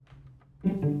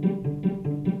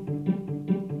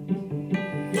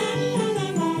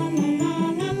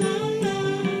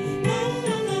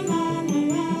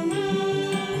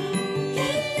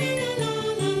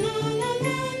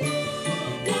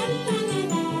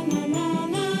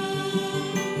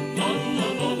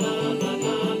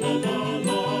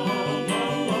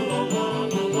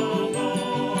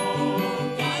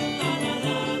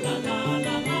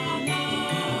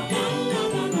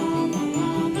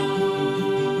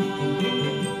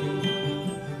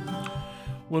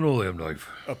Linoleum Knife.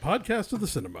 A podcast of the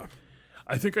cinema.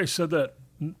 I think I said that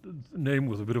name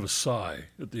with a bit of a sigh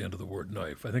at the end of the word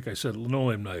knife. I think I said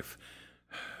linoleum knife.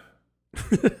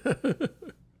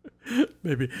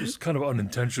 Maybe it's kind of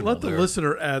unintentional. Let the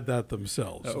listener add that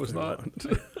themselves. That was not.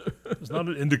 It's not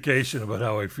an indication about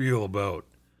how I feel about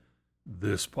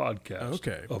this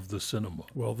podcast of the cinema.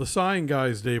 Well, the sign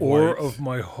guy's Dave or White. Of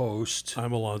my host.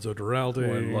 I'm Alonzo Duralde.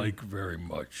 Who I like very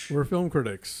much. We're film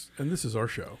critics, and this is our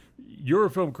show. You're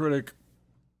a film critic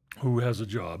who has a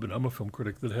job, and I'm a film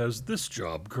critic that has this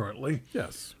job currently.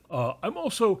 Yes. I'm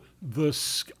also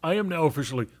I am now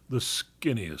officially the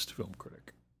skinniest film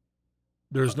critic.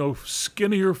 There's no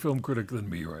skinnier film critic than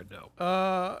me right now.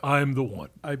 I'm the one.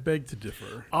 I beg to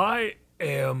differ. I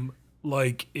am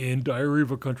like in Diary of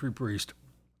a Country Priest,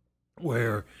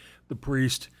 where the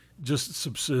priest just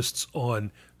subsists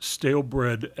on stale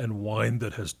bread and wine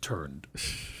that has turned.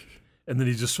 And then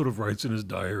he just sort of writes in his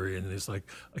diary, and he's like,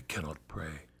 I cannot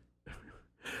pray.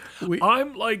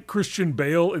 I'm like Christian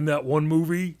Bale in that one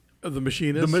movie. The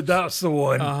Machinist? That's the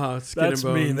one. Skin That's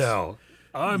and me Bones.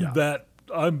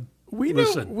 now. We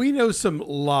listen. know some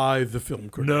live the film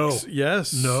critics. No.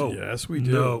 Yes. No. Yes, we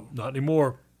do. No, not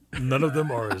anymore. None of them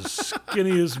are as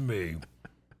skinny as me.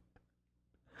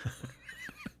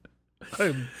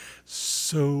 I'm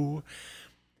so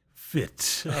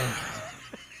fit.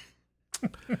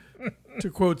 To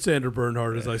quote Sandra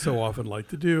Bernhard, as I so often like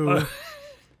to do,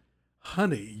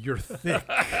 honey, you're thick.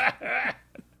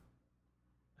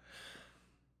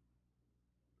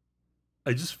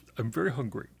 I'm very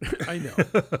hungry. I know.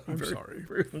 I'm sorry.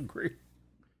 Very hungry.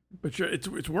 But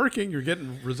it's working. You're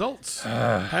getting results.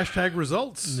 Hashtag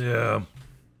results. Yeah.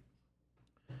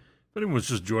 If anyone's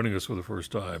just joining us for the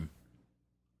first time,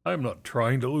 I'm not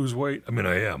trying to lose weight. I mean,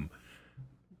 I am.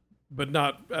 But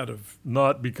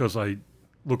not because I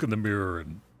look in the mirror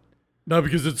and... Not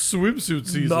because it's swimsuit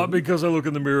season. Not because I look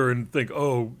in the mirror and think,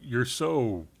 oh, you're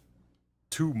so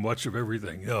too much of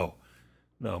everything. No,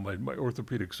 my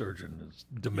orthopedic surgeon is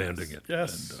demanding it.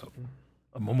 Yes. And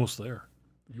I'm almost there.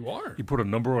 You are. He put a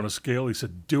number on a scale. He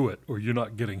said, do it or you're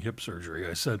not getting hip surgery.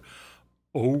 I said,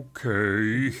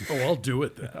 okay. Oh, I'll do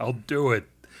it then. I'll do it.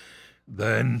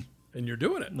 Then. And you're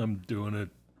doing it. I'm doing it.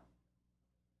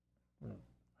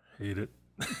 Hate it.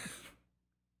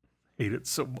 Hate it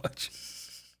so much.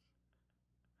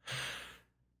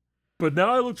 But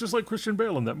now I look just like Christian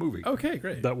Bale in that movie. Okay,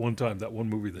 great. That one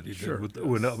movie that he did.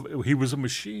 When he was a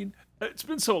machine. It's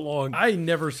been so long. I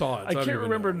never saw it. I can't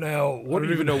remember now. I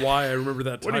don't even know why I remember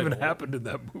that title. What even happened in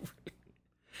that movie?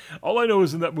 All I know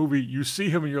is in that movie, you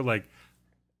see him and you're like,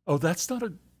 oh, that's not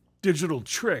a digital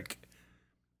trick.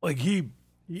 Like he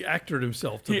acted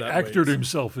himself to that. He acted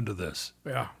himself into this.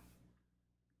 Yeah.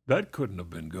 That couldn't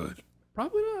have been good.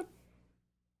 Probably not.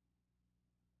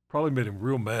 Probably made him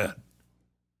real mad.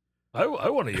 I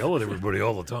want to yell at everybody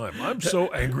all the time. I'm so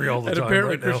angry all the time. And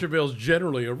apparently right Christian Bale's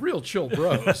generally a real chill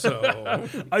bro, so...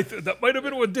 that might have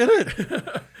been what did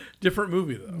it. Different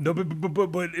movie, though. No,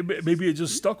 but maybe it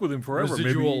just stuck with him forever.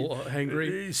 Residual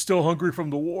hangry. He's still hungry from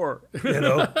the war, you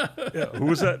know? Yeah. Who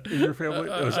was that in your family?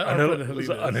 It was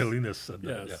Angelina said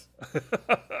that. Yes.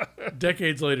 Yeah.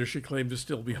 Decades later, she claimed to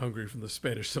still be hungry from the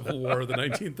Spanish Civil War of the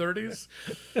 1930s.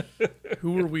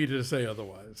 Who were we to say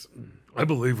otherwise? I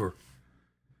believe her.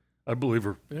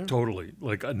 Yeah. Totally.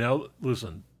 Like now,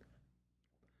 listen,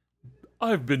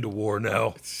 I've been to war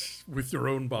now. With your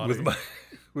own body.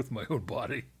 With my own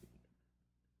body.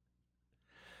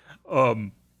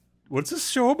 What's this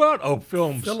show about? Oh,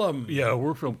 films. Film. Yeah,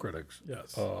 we're film critics.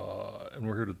 Yes. And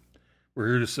we're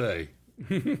here to say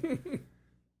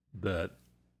that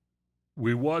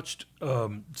we watched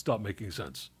Stop Making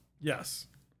Sense. Yes.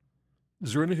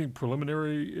 Is there anything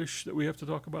preliminary-ish that we have to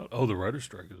talk about? Oh, the writer's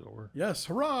strike is over. Yes,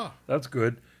 hurrah. That's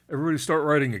good. Everybody start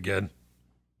writing again.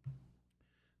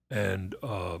 And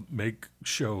make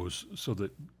shows so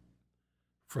that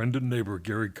friend and neighbor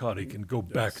Gary Cotty can go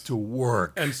back to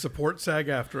work. And support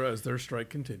SAG-AFTRA as their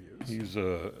strike continues. He's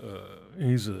an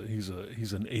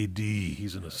AD.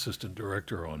 He's an assistant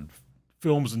director on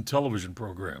films and television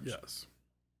programs. Yes.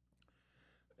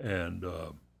 And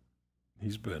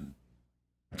he's been...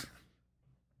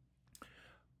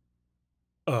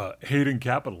 hating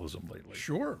capitalism lately.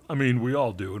 Sure. I mean, we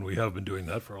all do, and we have been doing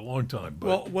that for a long time. But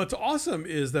Well, what's awesome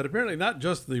is that apparently not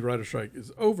just the writer's strike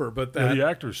is over, but that the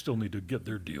actors still need to get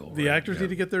their deal. the right? actors need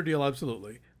to get their deal,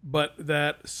 absolutely. But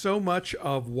that so much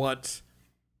of what,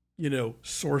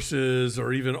 sources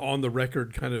or even on the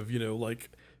record kind of, like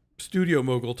studio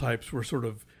mogul types were sort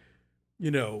of,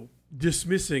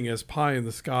 dismissing as pie in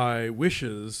the sky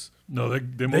wishes. No,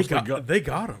 they mostly got they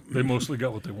got them. They mostly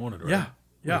got what they wanted, right? Yeah.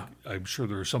 Yeah. Like, I'm sure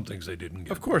there are some things they didn't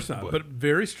get. Of course not, but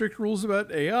very strict rules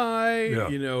about AI, Yeah.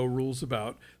 rules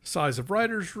about size of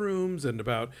writers' rooms and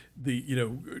about the,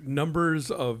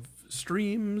 numbers of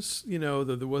streams,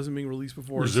 that wasn't being released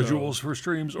before. Residuals for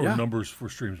streams or Yeah. numbers for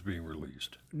streams being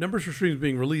released? Numbers for streams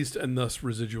being released and thus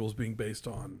residuals being based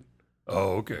on.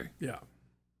 Oh, okay. Yeah.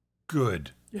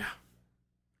 Good. Yeah.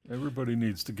 Everybody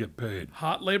needs to get paid.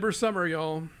 Hot labor summer,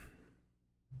 y'all.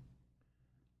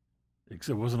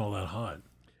 Except it wasn't all that hot.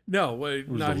 No, It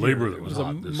was not the labor here. that It was a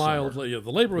hot this mild. summer. Yeah, the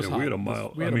labor was Yeah, hot. we had a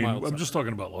mild. We had I a mean, mild I'm just summer.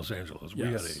 talking about Los Angeles. We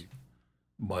had Yes.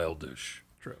 a mildish.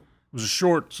 True. It was a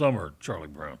short summer, Charlie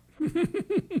Brown.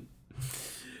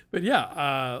 But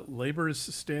yeah, labor is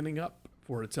standing up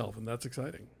for itself, and that's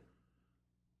exciting.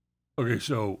 Okay,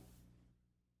 so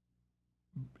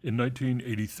in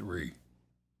 1983,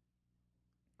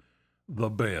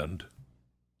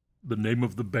 the name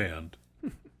of the band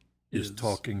is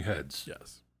Talking Heads.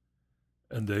 Yes.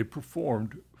 And they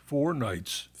performed 4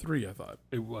 nights. 3, I thought.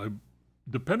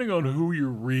 Depending on who you're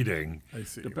reading, I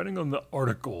see. depending on the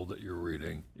article that you're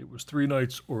reading, it was 3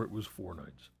 nights or it was 4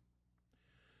 nights.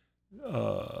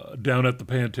 Down at the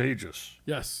Pantages.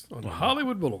 Yes, on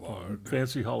Hollywood Boulevard.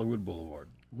 Fancy Hollywood Boulevard.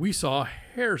 We saw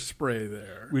Hairspray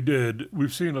there. We did.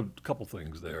 We've seen a couple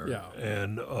things there. Yeah.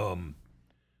 And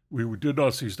we did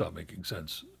not see Stop Making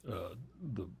Sense,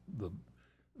 the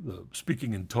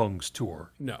Speaking in Tongues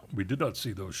tour. No. We did not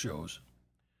see those shows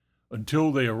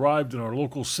until they arrived in our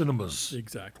local cinemas.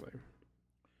 Exactly.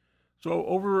 So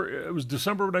it was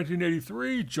December of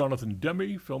 1983, Jonathan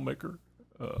Demme, filmmaker,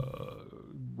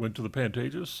 went to the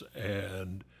Pantages,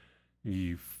 and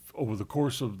over the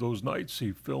course of those nights,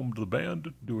 he filmed the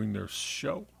band doing their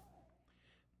show.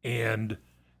 And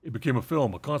it became a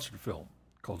concert film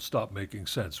called Stop Making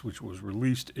Sense, which was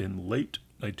released in late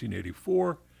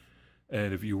 1984.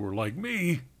 And if you were like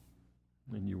me,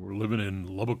 and you were living in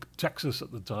Lubbock, Texas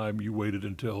at the time, you waited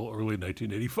until early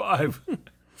 1985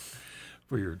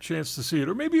 for your chance to see it.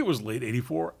 Or maybe it was late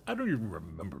 84. I don't even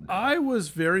remember now. I was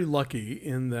very lucky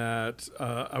in that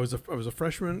I was a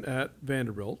freshman at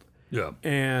Vanderbilt. Yeah.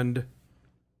 And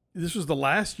this was the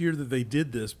last year that they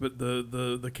did this, but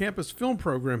the campus film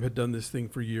program had done this thing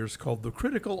for years called The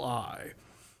Critical Eye,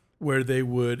 where it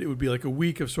would be like a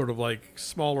week of sort of like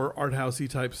smaller art housey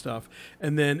type stuff.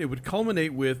 And then it would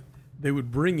culminate with, they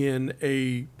would bring in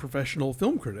a professional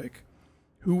film critic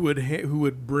who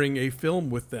would bring a film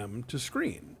with them to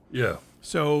screen. Yeah.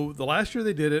 So the last year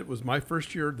they did it was my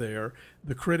first year there.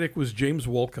 The critic was James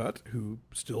Wolcott, who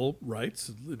still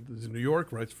writes, lives in New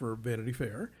York, writes for Vanity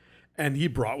Fair. And he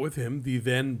brought with him the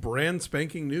then brand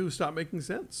spanking new Stop Making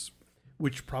Sense,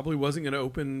 which probably wasn't going to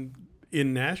open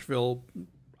in Nashville,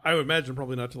 I would imagine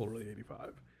probably not till early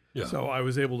 85. Yeah. So I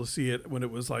was able to see it when it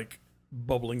was like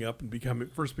bubbling up and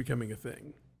becoming a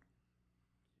thing.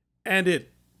 And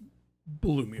it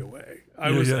blew me away.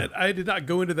 I did not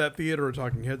go into that theater a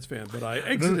Talking Heads fan, but I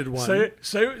exited one.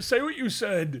 Say what you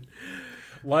said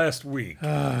last week.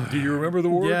 Do you remember the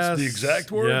words? Yes, the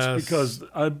exact words? yes. Because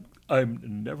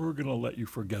I'm never going to let you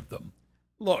forget them.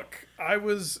 Look, I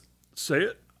was Say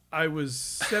it.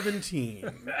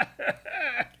 17.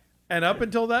 And up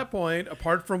until that point,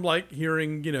 apart from like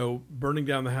hearing, burning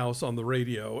down the house on the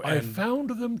radio, I and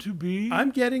found them to be.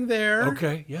 I'm getting there.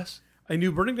 Okay, yes. I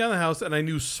knew Burning Down the House, and I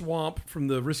knew Swamp from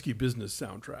the Risky Business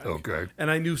soundtrack. Okay. And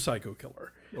I knew Psycho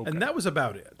Killer. Okay. And that was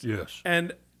about it. Yes.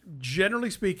 And generally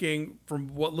speaking,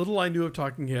 from what little I knew of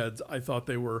Talking Heads, I thought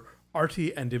they were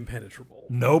arty and impenetrable.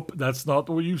 Nope, that's not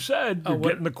what you said. You're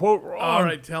getting the quote wrong. All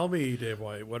right, tell me, Dave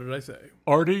White, what did I say?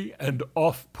 Arty and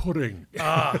off-putting.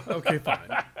 Okay, fine.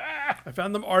 I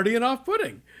found them arty and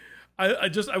off-putting. I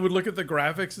would look at the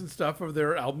graphics and stuff of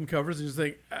their album covers and just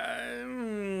think, I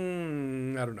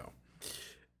don't know.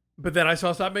 But then I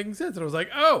saw Stop Making Sense, and I was like,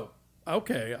 oh,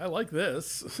 okay, I like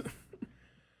this.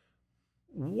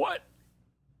 What?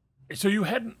 So you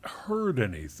hadn't heard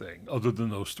anything other than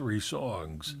those 3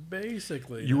 songs.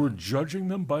 Basically. You were judging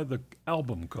them by the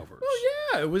album covers. Oh,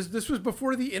 yeah. This was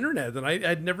before the internet, and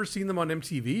I'd never seen them on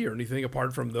MTV or anything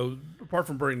apart from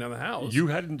Burning Down the House. You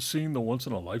hadn't seen the Once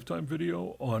in a Lifetime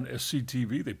video on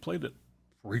SCTV? They played it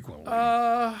frequently.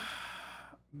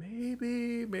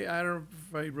 Maybe I don't know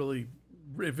if I really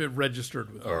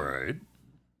registered with me. All right.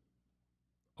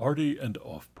 Arty and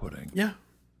off-putting. Yeah.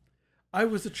 I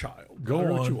was a child. Go I don't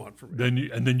know on. what you want from me.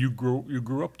 Then you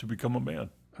grew up to become a man.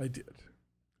 I did.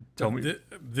 Tell me.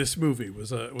 This movie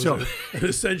was an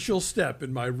essential step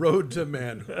in my road to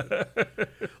manhood.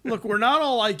 Look, we're not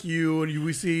all like you, and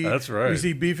we see That's right. We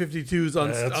see B-52s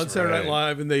on Saturday Night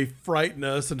Live, and they frighten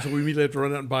us, and so we immediately have to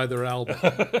run out and buy their album.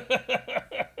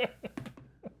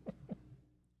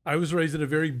 I was raised in a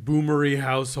very boomery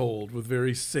household with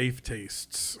very safe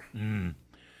tastes.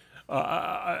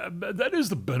 That is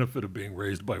the benefit of being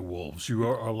raised by wolves. You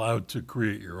are allowed to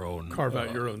create your own... Carve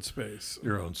out your own space.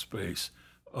 Your own space.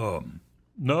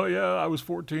 No, yeah, I was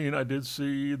 14. I did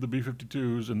see the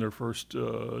B-52s in their first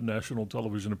national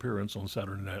television appearance on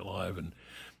Saturday Night Live, and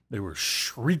they were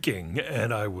shrieking,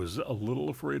 and I was a little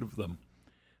afraid of them.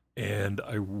 And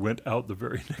I went out the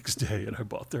very next day, and I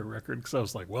bought their record because I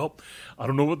was like, well, I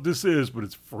don't know what this is, but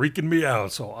it's freaking me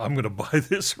out, so I'm going to buy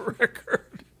this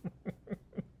record.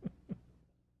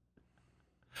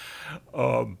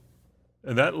 And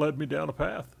that led me down a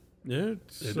path. Yeah, it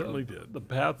certainly did. The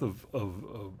path of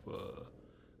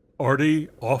arty,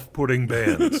 off-putting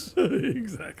bands.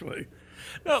 Exactly.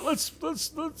 Now let's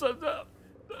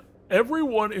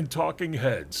everyone in Talking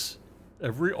Heads,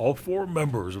 all four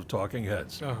members of Talking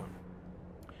Heads,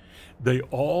 they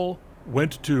all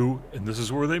went to, and this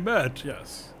is where they met.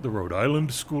 Yes. The Rhode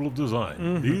Island School of Design.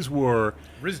 Mm-hmm. These were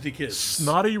RISD kids,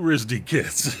 snotty RISD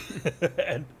kids,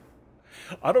 and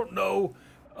I don't know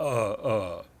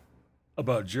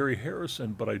about Jerry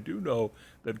Harrison, but I do know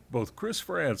that both Chris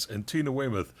France and Tina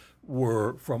Weymouth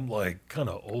were from like kind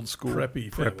of old school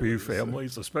preppy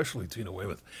families, especially Tina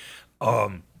Weymouth.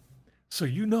 So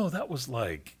that was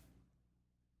like,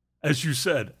 as you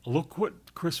said, look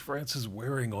what Chris France is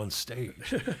wearing on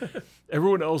stage.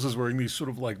 Everyone else is wearing these sort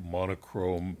of like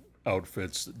monochrome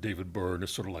outfits. David Byrne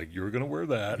is sort of like, you're going to wear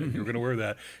that, and you're going to wear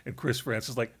that. And Chris France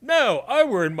is like, no, I'm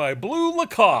wearing my blue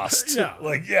Lacoste. Yeah.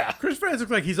 Like, yeah. Chris France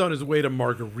looks like he's on his way to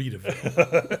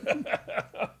Margaritaville.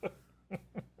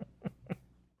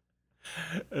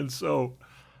 And so,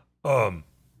 now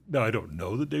I don't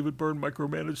know that David Byrne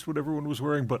micromanaged what everyone was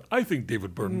wearing, but I think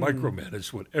David Byrne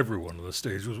micromanaged what everyone on the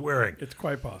stage was wearing. It's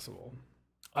quite possible.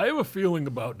 I have a feeling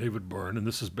about David Byrne, and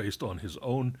this is based on his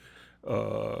own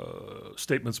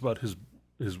statements about his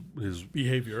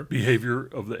behavior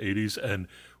of the 80s, and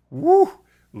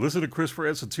listen to Chris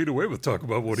France and Tina Weymouth talk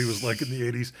about what he was like in the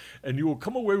 80s, and you will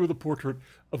come away with a portrait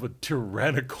of a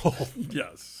tyrannical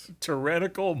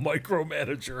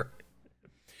micromanager.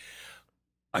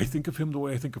 I think of him the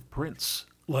way I think of Prince.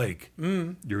 Like,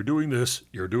 you're doing this,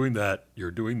 you're doing that,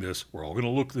 you're doing this. We're all going to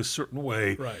look this certain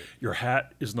way. Right. Your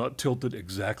hat is not tilted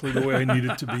exactly the way I need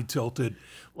it to be tilted.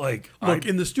 Like, look,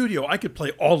 in the studio, I could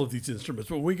play all of these instruments,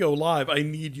 but when we go live, I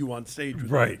need you on stage with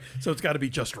me. So it's got to be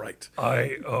just right.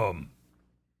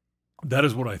 That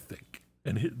is what I think.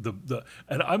 And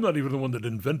and I'm not even the one that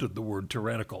invented the word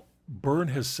tyrannical. Byrne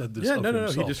has said this of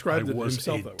himself. He described it was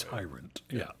himself a that way. tyrant.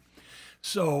 Yeah.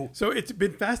 So it's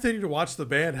been fascinating to watch the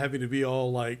band having to be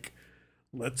all like,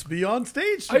 let's be on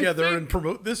stage together and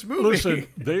promote this movie. Listen,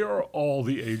 they are all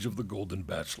the age of the Golden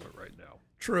Bachelor right now.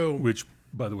 True. Which,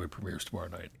 by the way, premieres tomorrow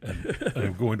night. And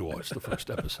I'm going to watch the first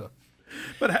episode.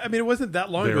 But, I mean, it wasn't that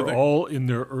long ago. They're all in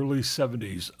their early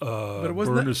 70s.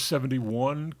 Byrne is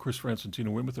 71. Chris France and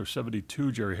Tina Weymouth are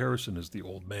 72. Jerry Harrison is the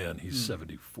old man. He's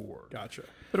 74. Gotcha.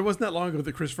 But it wasn't that long ago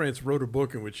that Chris France wrote a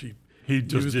book in which he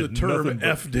just used did the term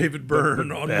F. David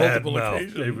Byrne on multiple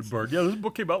occasions. David Byrne. Yeah, this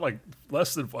book came out like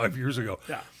less than 5 years ago.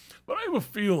 Yeah. But I have a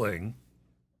feeling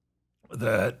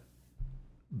that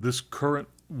this current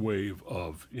wave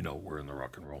of, we're in the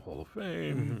Rock and Roll Hall of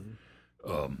Fame.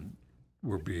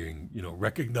 We're being,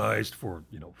 recognized for,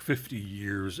 50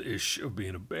 years-ish of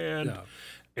being a band. Yeah.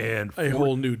 And a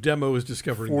whole new demo is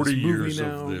discovering 40 this movie years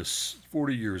now.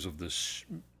 40 years of this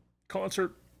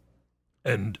concert,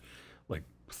 and like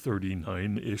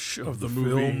 39-ish of the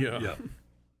movie. Film. Yeah.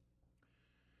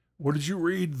 What did you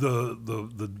read? The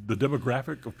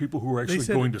demographic of people who are actually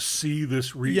going to see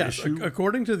this reissue? Yes,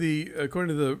 according to the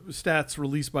stats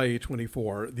released by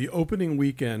A24, the opening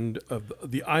weekend of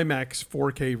the IMAX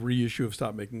 4K reissue of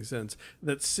Stop Making Sense,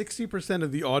 that 60%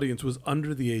 of the audience was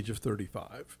under the age of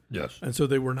 35. Yes, and so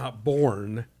they were not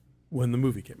born when the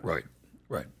movie came out.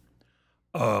 Right.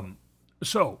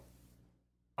 So,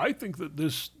 I think that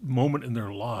this moment in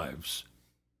their lives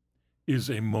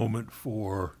is a moment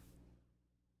for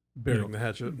burying the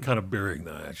hatchet. Kind of burying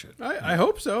the hatchet. I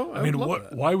hope so. I mean,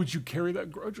 why would you carry that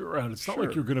grudge around? It's not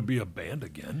like you're going to be a band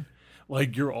again.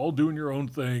 Like, you're all doing your own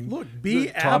thing. Look,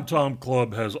 the Tom Tom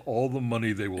Club has all the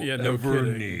money they will ever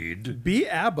need. Be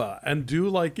ABBA and do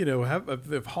like, have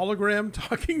if Hologram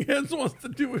Talking Heads wants to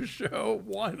do a show,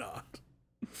 why not?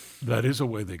 That is a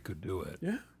way they could do it.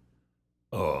 Yeah.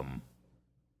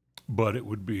 But it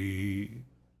would be,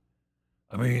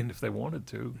 I mean, if they wanted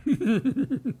to,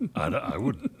 I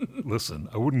wouldn't listen.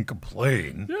 I wouldn't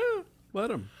complain. Yeah, let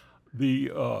them.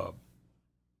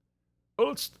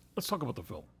 Let's talk about the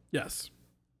film. Yes.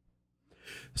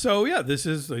 So yeah, this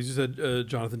is, as you said,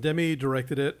 Jonathan Demme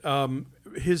directed it.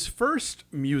 His first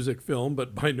music film,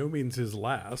 but by no means his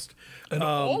last. And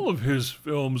all of his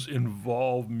films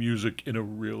involve music in a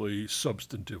really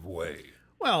substantive way.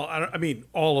 Well, I mean,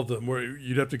 all of them, where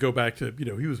you'd have to go back to,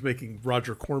 he was making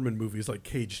Roger Corman movies like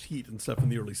Caged Heat and stuff in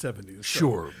the early 70s.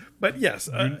 Sure. But yes,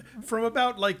 from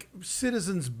about like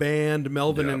Citizens Band,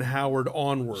 Melvin and Howard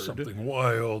onward. Something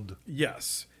Wild.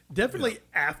 Yes. Definitely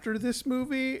after this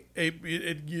movie,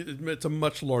 it's a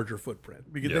much larger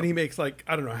footprint. Because then he makes like,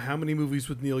 I don't know how many movies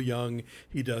with Neil Young.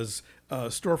 He does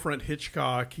Storefront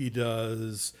Hitchcock. He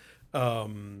does...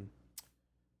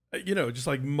 just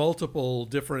like multiple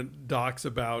different docs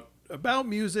about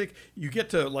music. You get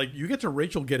to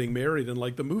Rachel getting married, and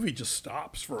like the movie just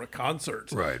stops for a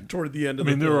concert toward the end of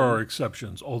the film. There are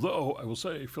exceptions, although I will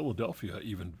say Philadelphia,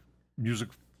 even music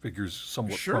figures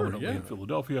somewhat prominently in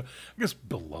Philadelphia. I guess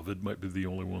Beloved might be the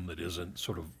only one that isn't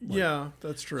sort of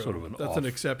that's true. Sort of that's an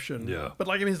exception. Yeah. But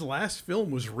like his last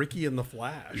film was Ricky and the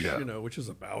Flash, which is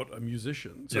about a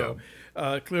musician. So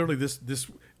clearly this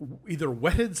either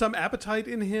whetted some appetite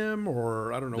in him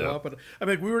or I don't know what. But I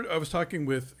mean I was talking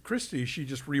with Christy, she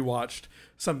just rewatched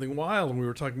Something Wild, and we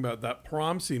were talking about that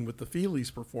prom scene with the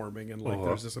Feelies performing, and like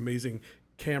there's this amazing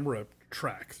camera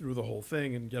track through the whole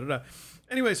thing and get it out.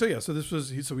 Anyway, so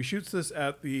he shoots this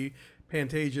at the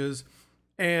Pantages,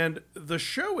 and the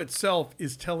show itself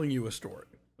is telling you a story.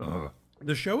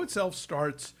 The show itself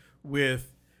starts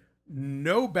with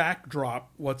no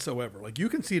backdrop whatsoever. Like you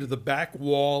can see to the back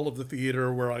wall of the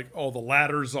theater where like all the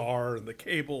ladders are and the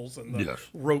cables and the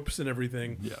ropes and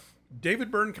everything. Yeah.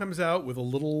 David Byrne comes out with a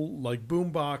little like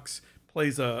boom box,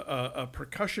 plays a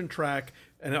percussion track,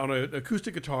 and on an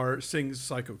acoustic guitar sings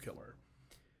Psycho Killer.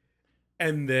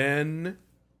 And then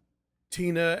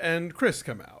Tina and Chris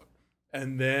come out.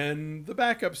 And then the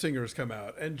backup singers come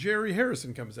out. And Jerry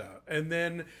Harrison comes out. And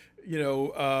then,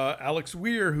 Alex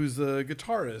Weir, who's the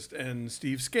guitarist, and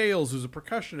Steve Scales, who's a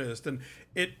percussionist. And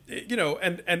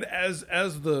and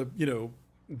as the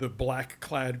black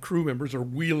clad crew members are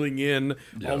wheeling in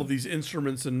all of these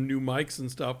instruments and new mics and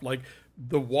stuff, like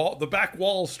the back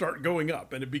walls start going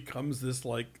up and it becomes this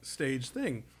like stage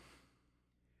thing.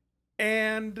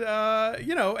 And,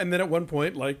 and then at one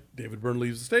point, like David Byrne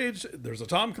leaves the stage, there's a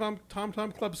Tom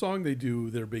Tom Club song. They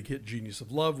do their big hit Genius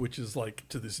of Love, which is like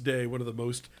to this day, one of the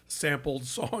most sampled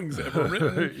songs ever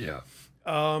written.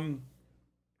 And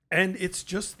it's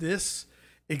just this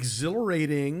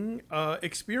exhilarating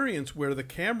experience where the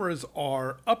cameras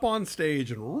are up on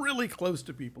stage and really close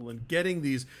to people and getting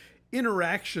these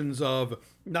interactions of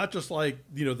not just like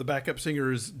the backup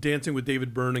singers dancing with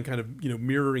David Byrne and kind of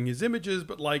mirroring his images,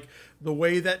 but like the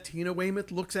way that Tina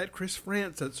Weymouth looks at Chris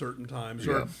Frantz at certain times,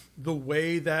 or the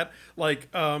way that like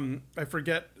I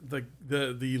forget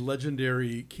the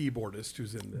legendary keyboardist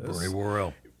who's in this,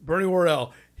 Bernie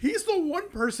Worrell. He's the one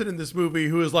person in this movie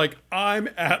who is like, I'm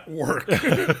at work.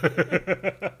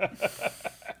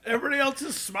 Everybody else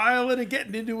is smiling and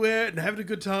getting into it and having a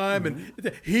good time, and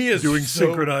he is doing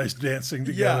synchronized dancing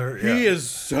together. He is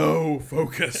so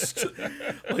focused.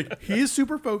 Like he is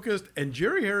super focused, and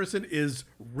Jerry Harrison is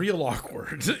real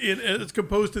awkward. It's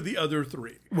composed to the other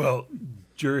three. Well,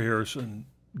 Jerry Harrison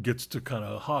gets to kind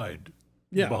of hide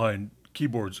behind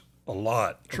keyboards a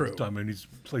lot of the time, and he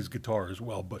plays guitar as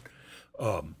well. But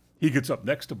he gets up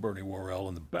next to Bernie Worrell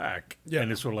in the back,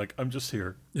 and it's sort of like, I'm just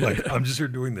here. Like I'm just here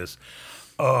doing this.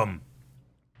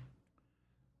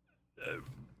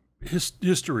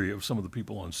 History of some of the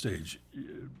people on stage.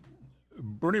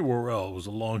 Bernie Worrell was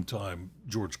a longtime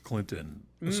George Clinton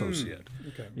associate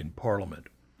in Parliament.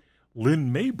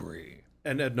 Lynn Mabry.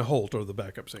 And Edna Holt are the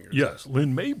backup singers. Yes,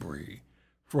 Lynn Mabry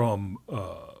from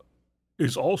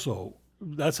is also,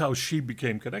 that's how she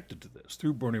became connected to this,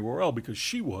 through Bernie Worrell, because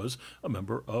she was a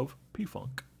member of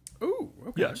P-Funk. Oh,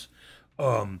 okay. Yes.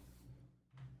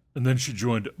 And then she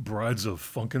joined Brides of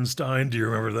Funkenstein. Do you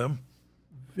remember them?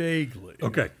 Vaguely.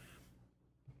 Okay.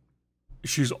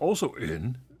 She's also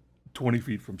in 20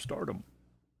 Feet from Stardom.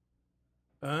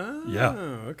 Oh,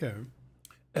 okay.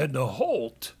 Edna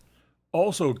Holt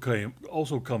also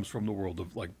comes from the world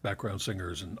of like background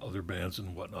singers and other bands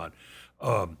and whatnot.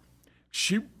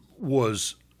 She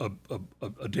was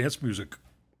a dance music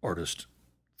artist,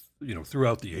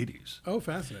 throughout the 80s. Oh,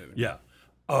 fascinating. Yeah.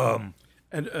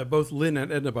 And both Lynn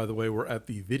and Edna, by the way, were at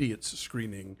the Vidiots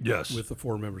screening Yes. with the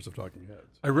 4 members of Talking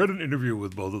Heads. I read an interview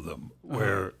with both of them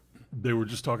where they were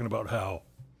just talking about how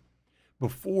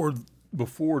before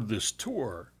this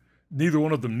tour, neither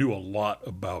one of them knew a lot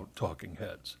about Talking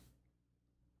Heads.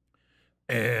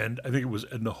 And I think it was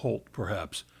Edna Holt,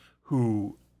 perhaps,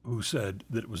 who said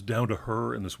that it was down to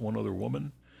her and this one other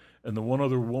woman. And the one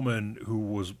other woman who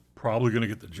was probably going to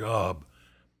get the job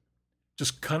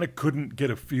just kind of couldn't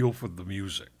get a feel for the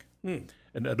music. And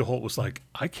Edna Holt was like,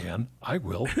 I can, I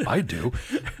will, I do.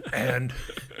 and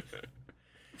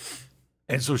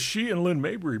so she and Lynn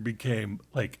Mabry became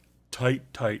like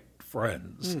tight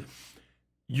friends.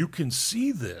 You can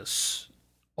see this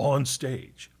on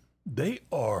stage. They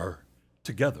are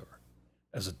together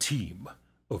as a team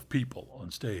of people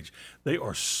on stage. They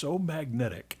are so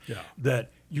magnetic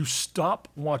that you stop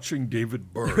watching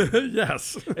David Byrne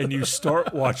Yes. and you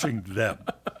start watching them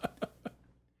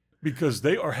because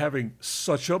they are having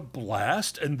such a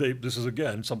blast. And this is,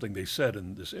 again, something they said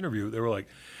in this interview. They were like,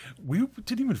 we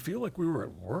didn't even feel like we were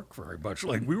at work very much.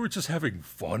 Like, we were just having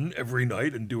fun every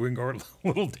night and doing our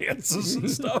little dances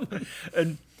and stuff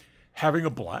and having a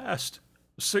blast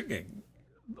singing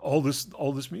all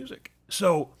this music.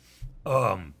 So,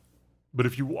 but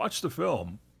if you watch the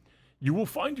film, you will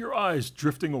find your eyes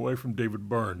drifting away from David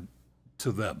Byrne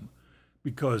to them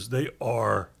because they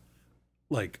are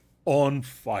like on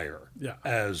fire. Yeah.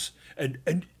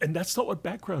 And that's not what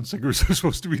background singers are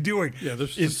supposed to be doing. Yeah, they're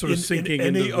just sort of sinking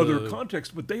in any into other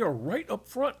context, but they are right up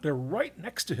front. They're right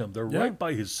next to him. They're right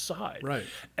by his side. Right.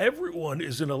 Everyone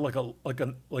is in a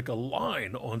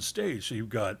line on stage. So you've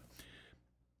got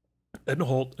Edna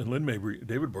Holt and Lynn Mabry,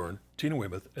 David Byrne, Tina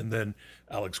Weymouth, and then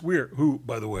Alex Weir, who,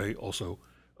 by the way, also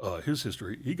his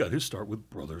history, he got his start with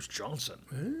Brothers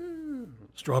Johnson.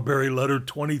 Strawberry Letter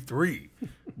 23.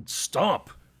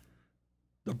 Stomp.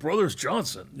 The Brothers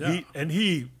Johnson. Yeah.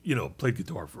 He played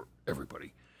guitar for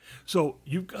everybody. So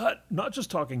you've got not just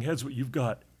Talking Heads, but you've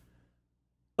got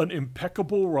an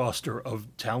impeccable roster of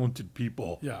talented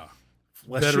people. Yeah.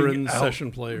 Fleshing Veteran out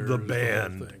session players. the whole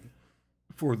band thing.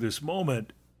 for this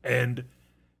moment. And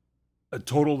a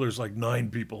total, there's like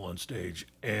 9 people on stage,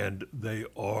 and they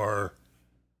are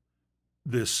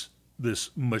this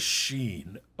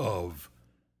machine of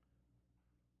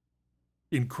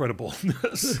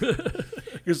incredibleness.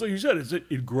 Because like you said,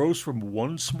 it grows from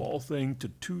one small thing to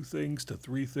 2 things to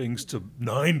 3 things to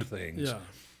 9 things. Yeah.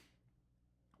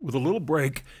 With a little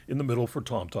break in the middle for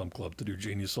Tom Tom Club to do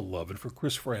Genius of Love and for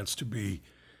Chris France to be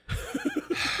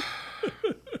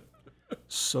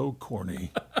so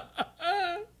corny.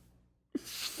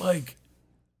 Like,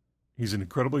 he's an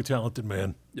incredibly talented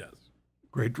man. Yes.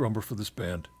 Great drummer for this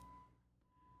band.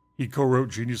 He co-wrote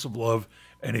Genius of Love,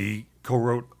 and he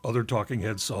co-wrote other Talking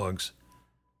Heads songs.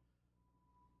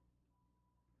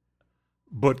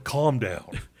 But calm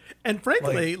down. And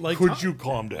frankly, could you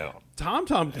calm down? Tom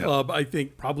Tom Club, I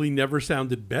think, probably never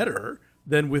sounded better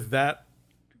than with that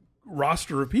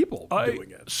roster of people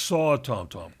doing it. I saw Tom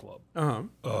Tom Club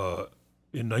Uh-huh.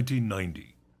 In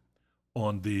 1990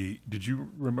 on did you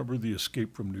remember the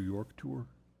Escape from New York tour?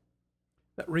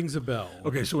 That rings a bell.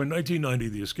 Okay, so in 1990,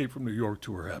 the Escape from New York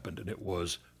tour happened, and it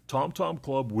was Tom Tom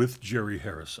Club with Jerry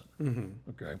Harrison. Mm-hmm.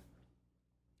 Okay,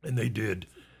 and they did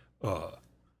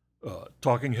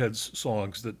Talking Heads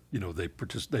songs that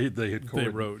they had They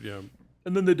wrote, yeah.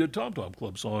 and then they did Tom Tom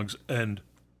Club songs, and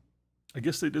I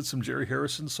guess they did some Jerry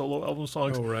Harrison solo album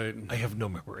songs. Oh, right. I have no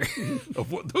memory of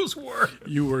what those were.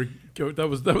 You were that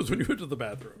was when you went to the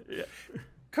bathroom. Yeah,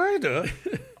 kinda.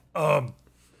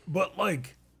 But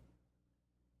like,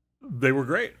 they were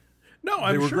great. No,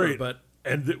 I'm They were sure, great. but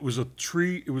And it was a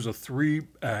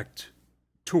 3-act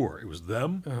tour. It was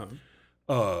them,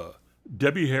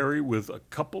 Debbie Harry with a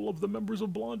couple of the members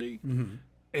of Blondie,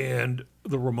 and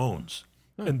the Ramones.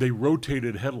 And they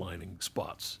rotated headlining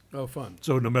spots. oh, fun.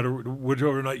 So no matter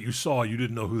whichever night you saw, you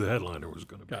didn't know who the headliner was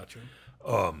going to be. Gotcha.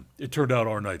 It turned out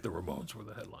our night the Ramones were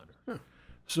the headliner. Huh.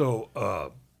 So,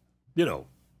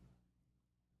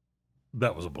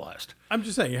 that was a blast. I'm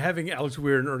just saying, having Alex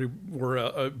Weir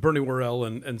and Bernie Worrell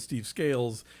and Steve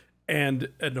Scales and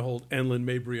Edna Holt and Lynn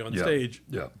Mabry on stage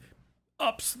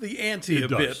ups the ante It a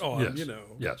does. bit on,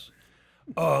 Yes.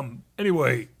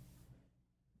 Anyway,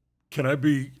 can I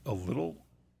be a little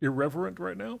irreverent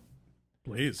right now?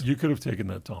 Please. You could have taken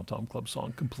that Tom Tom Club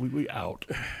song completely out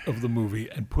of the movie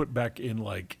and put back in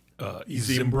like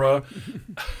Zimbra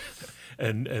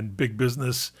and Big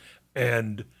Business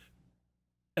and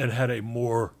had a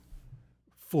more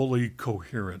fully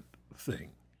coherent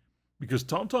thing. Because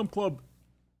Tom Tom Club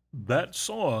that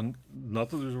song, not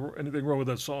that there's anything wrong with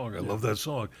that song. I love that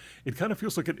song. It kind of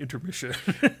feels like an intermission.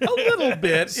 A little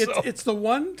bit. So- It's the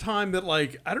one time that,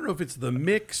 like, I don't know if it's the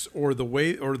mix or the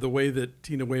way that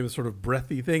Tina Weymouth's sort of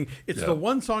breathy thing. It's the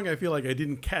one song I feel like I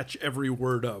didn't catch every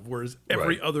word of, whereas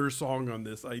every other song on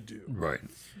this I do. Right.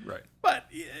 But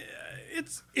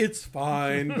it's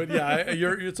fine. But yeah,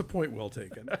 it's a point well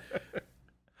taken.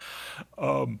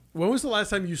 When was the last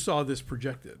time you saw this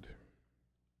projected?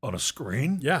 On a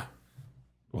screen? Yeah.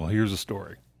 Well, here's a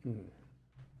story.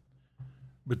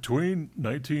 Between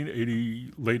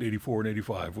 1980, late 84 and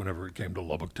 85, whenever it came to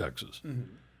Lubbock, Texas,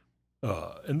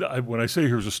 when I say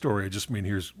here's a story, I just mean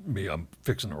here's me. I'm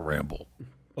fixing to ramble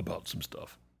about some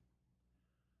stuff.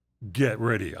 Get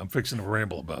ready. I'm fixing to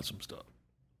ramble about some stuff.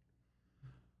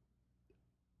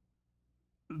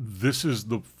 This is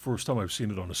the first time I've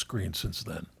seen it on a screen since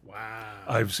then. Wow.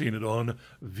 I've seen it on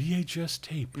VHS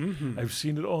tape. I've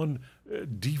seen it on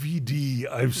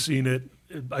DVD. I've seen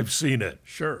it.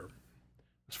 Sure.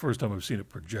 It's the first time I've seen it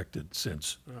projected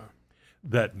since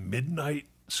that midnight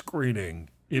screening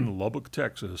in Lubbock,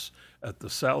 Texas at the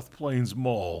South Plains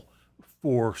Mall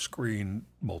 4-screen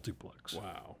multiplex.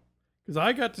 Wow. Because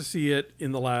I got to see it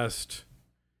in the last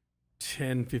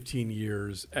 10, 15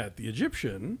 years at the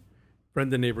Egyptian.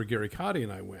 Friend and neighbor Gary Cotty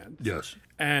and I went. Yes.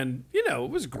 And, it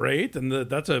was great. And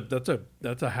that's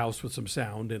a house with some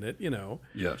sound in it,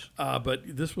 Yes. But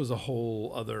this was a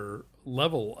whole other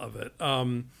level of it.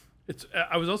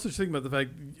 I was also just thinking about the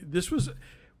fact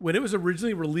when it was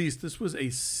originally released, this was a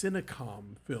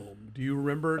Cinecom film. Do you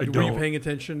remember? Were you paying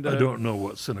attention to? I don't know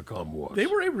what Cinecom was. They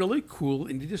were a really cool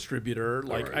indie distributor.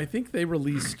 Like, right. I think they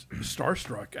released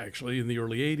Starstruck actually in the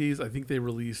early 80s. I think they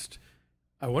released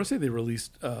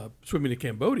Swimming to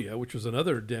Cambodia, which was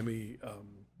another Demi,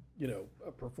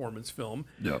 a performance film.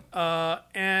 Yeah.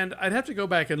 And I'd have to go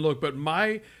back and look, but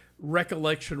my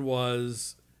recollection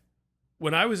was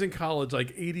when I was in college,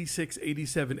 like 86,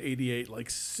 87, 88, like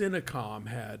Cinecom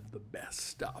had the best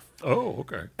stuff. Oh,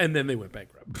 okay. And then they went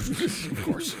bankrupt. Of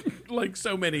course. Like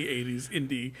so many 80s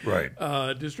indie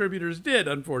Right. distributors did,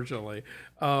 unfortunately.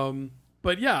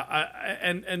 But yeah,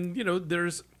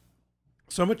 there's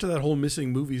so much of that whole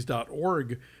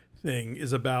missingmovies.org thing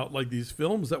is about like these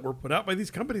films that were put out by these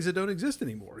companies that don't exist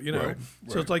anymore, Right.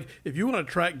 So it's like, if you want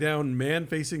to track down Man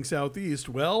Facing Southeast,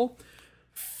 well,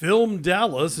 Film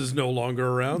Dallas is no longer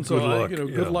around. Good luck.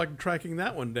 Good luck tracking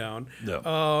that one down. Yeah.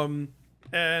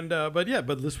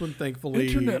 But this one, thankfully,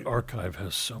 Internet Archive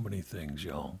has so many things,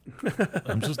 y'all.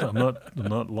 I'm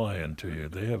not lying to you.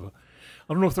 They have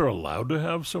I don't know if they're allowed to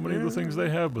have so many of the things they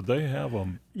have, but they have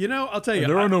them. I'll tell you,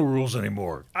 There are no rules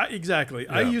anymore. Exactly.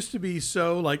 Yeah. I used to be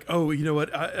so like, oh, you know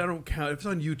what? I don't count. If it's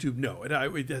on YouTube, no. It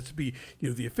has to be,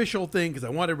 the official thing because I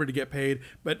want everybody to get paid.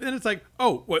 But then it's like,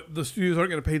 oh, what? The studios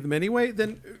aren't going to pay them anyway?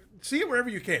 Then see it wherever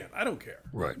you can. I don't care.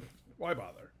 Right. Why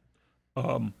bother?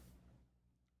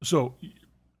 So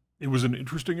it was an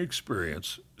interesting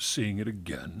experience seeing it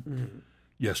again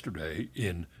yesterday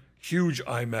in huge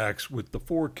IMAX with the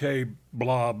 4K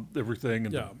blob, everything,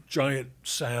 and giant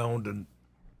sound and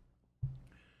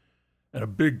a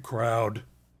big crowd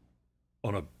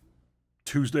on a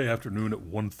Tuesday afternoon at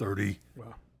 1:30.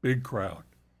 Wow. Big crowd.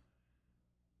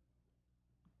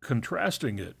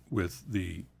 Contrasting it with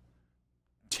the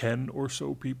 10 or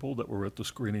so people that were at the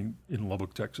screening in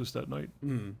Lubbock, Texas that night.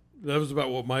 That was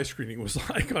about what my screening was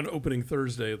like on opening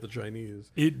Thursday at the Chinese.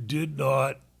 It did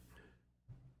not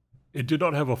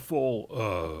have a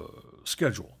full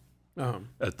schedule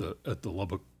at the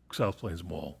Lubbock South Plains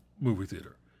Mall movie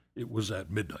theater. It was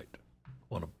at midnight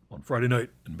on Friday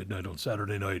night and midnight on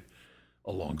Saturday night,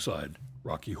 alongside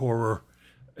Rocky Horror.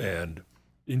 And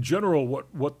in general,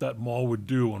 what that mall would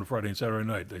do on a Friday and Saturday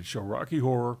night, they'd show Rocky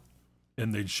Horror,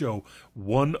 and they'd show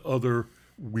one other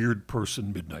weird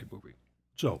person midnight movie.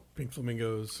 So Pink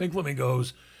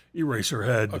Flamingos,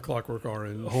 Eraserhead, A Clockwork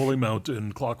Orange, Holy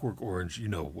Mountain, Clockwork Orange. You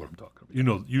know what I'm talking about.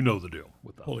 You know the deal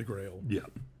with that. Holy Grail. Yeah.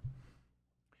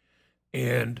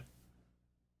 And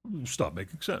stopped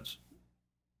making sense.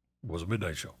 It was a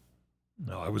midnight show.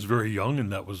 Now, I was very young,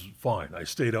 and that was fine. I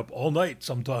stayed up all night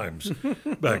sometimes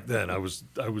back then. I was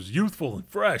youthful and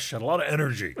fresh, had a lot of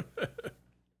energy.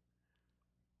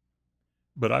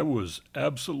 But I was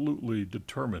absolutely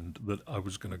determined that I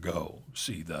was going to go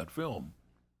see that film.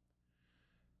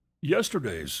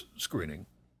 Yesterday's screening,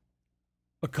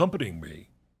 accompanying me,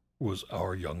 was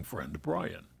our young friend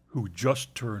Brian, who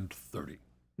just turned 30.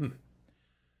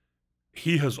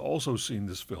 He has also seen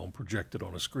this film projected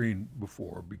on a screen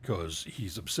before because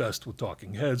he's obsessed with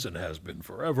talking heads and has been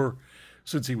forever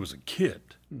since he was a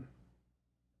kid.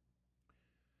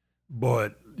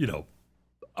 But,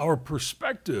 our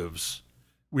perspectives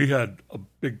we had a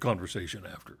big conversation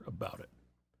after about it.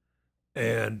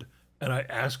 And I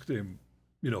asked him,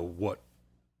 what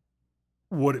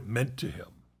it meant to him,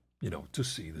 to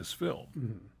see this film.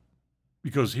 Mm-hmm.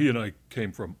 Because he and I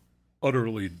came from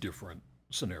utterly different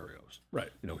scenarios. Right.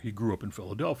 He grew up in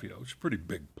Philadelphia, which is a pretty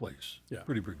big place,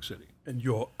 pretty big city. And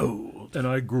you're old. And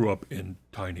I grew up in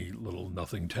tiny little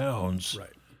nothing towns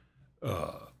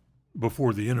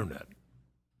before the internet.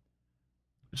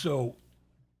 So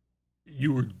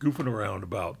you were goofing around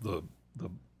about the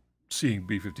seeing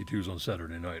B-52s on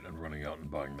Saturday night and running out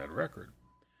and buying that record.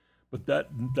 But that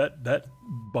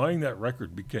buying that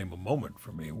record became a moment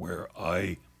for me where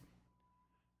I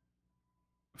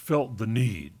felt the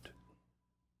need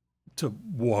to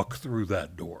walk through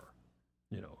that door.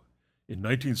 In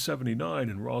 1979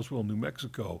 in Roswell, New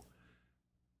Mexico,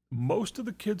 most of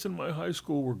the kids in my high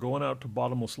school were going out to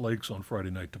bottomless lakes on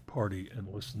Friday night to party and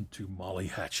listen to Molly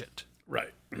Hatchet.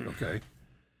 Right. Okay?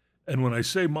 And when I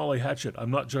say Molly Hatchet,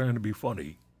 I'm not trying to be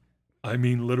funny. I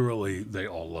mean, literally, they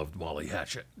all loved Molly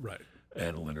Hatchet. Right.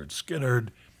 And Lynyrd Skynyrd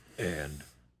and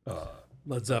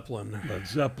Led Zeppelin. Led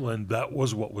Zeppelin. That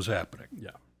was what was happening.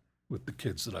 Yeah. With the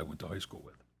kids that I went to high school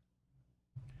with.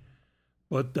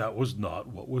 But that was not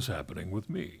what was happening with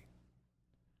me.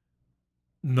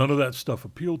 None of that stuff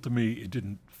appealed to me. It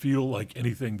didn't feel like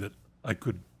anything that I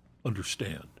could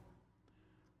understand.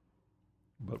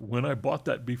 But when I bought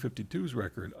that B-52s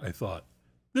record, I thought,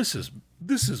 this is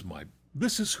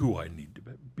who I need to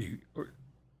be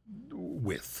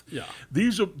with. Yeah.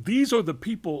 These are the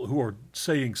people who are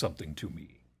saying something to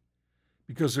me.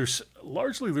 Because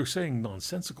they're saying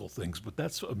nonsensical things, but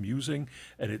that's amusing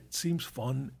and it seems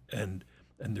fun and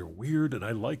they're weird and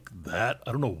I like that.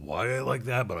 I don't know why I like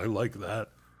that, but I like that.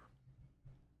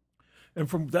 And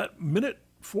from that minute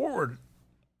forward,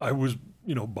 I was,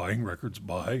 buying records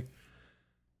by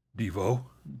Devo,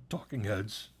 Talking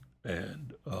Heads,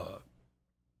 and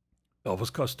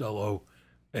Elvis Costello,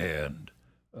 and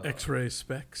X-Ray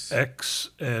Specs.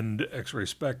 X-Ray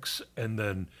Specs, and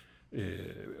then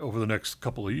over the next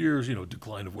couple of years,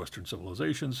 Decline of Western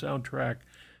Civilization soundtrack,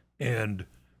 and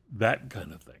that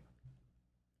kind of thing.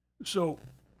 So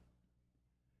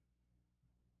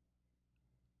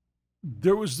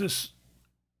there was this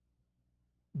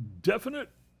definite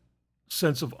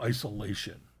sense of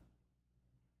isolation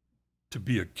to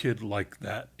be a kid like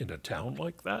that in a town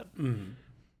like that. Mm-hmm.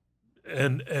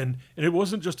 And it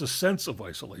wasn't just a sense of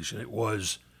isolation, it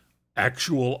was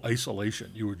actual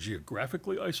isolation. You were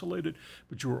geographically isolated,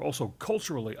 but you were also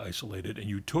culturally isolated, and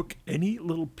you took any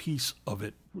little piece of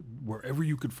it wherever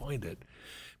you could find it.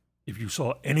 If you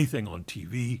saw anything on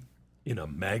TV, in a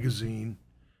magazine,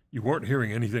 you weren't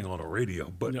hearing anything on a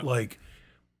radio, but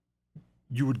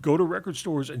you would go to record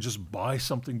stores and just buy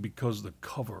something because the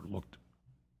cover looked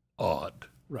odd.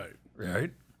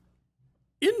 Right?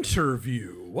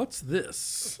 Interview. What's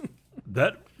this?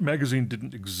 That magazine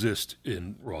didn't exist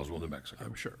in Roswell, New Mexico.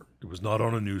 I'm sure. It was not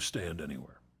on a newsstand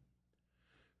anywhere.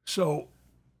 So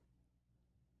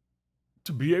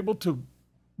to be able to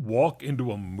walk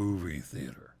into a movie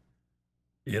theater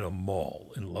in a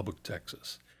mall in Lubbock,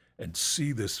 Texas, and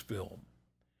see this film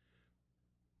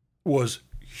was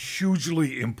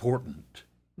hugely important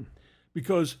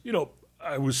because,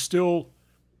 I was still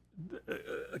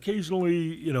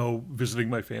occasionally, visiting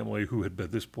my family who had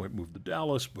at this point moved to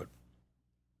Dallas, but,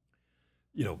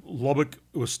 Lubbock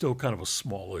was still kind of a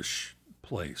smallish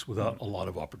place without a lot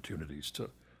of opportunities to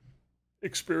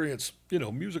experience,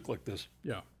 music like this.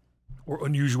 Yeah. Or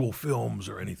unusual films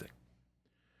or anything.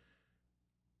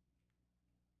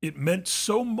 It meant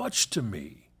so much to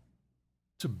me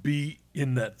to be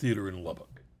in that theater in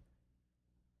Lubbock.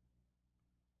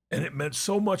 And it meant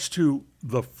so much to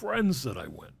the friends that I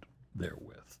went there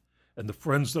with and the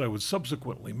friends that I would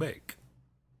subsequently make.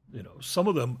 Some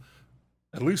of them,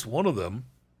 at least one of them,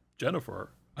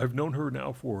 Jennifer, I've known her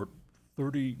now for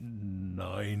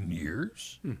 39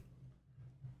 years.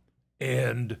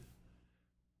 And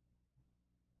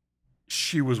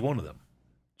she was one of them.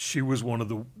 She was one of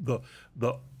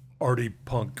the arty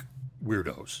punk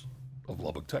weirdos of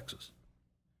Lubbock, Texas.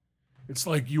 It's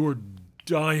like you were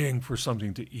dying for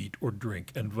something to eat or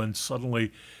drink, and then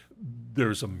suddenly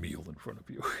there's a meal in front of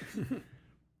you.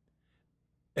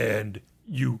 And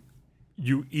you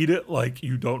eat it like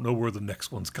you don't know where the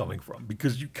next one's coming from,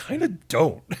 because you kind of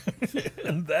don't.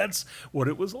 And that's what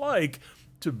it was like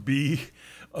to be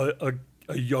a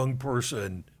young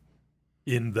person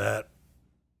in that,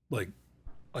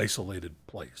 isolated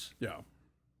place. Yeah.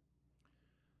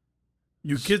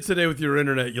 You kids today with your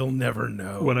internet, you'll never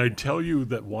know. When I tell you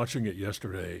that watching it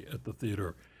yesterday at the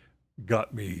theater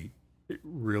got me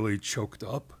really choked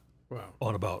up, Wow.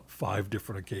 on about 5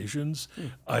 different occasions.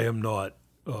 I am not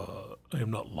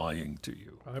lying to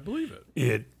you. I believe it.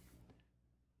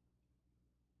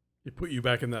 It put you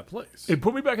back in that place. It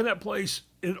put me back in that place.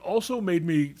 It also made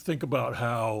me think about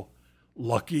how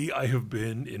lucky I have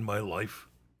been in my life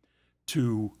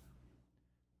to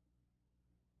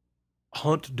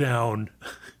hunt down,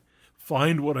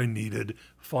 find what I needed,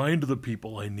 find the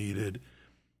people I needed,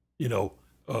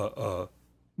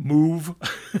 move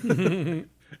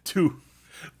to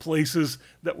places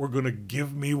that were going to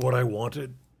give me what I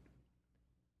wanted,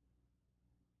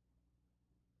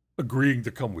 agreeing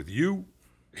to come with you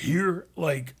here.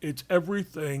 Like, it's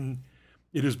everything.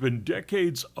 It has been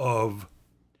decades of,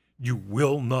 you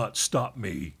will not stop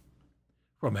me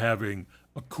from having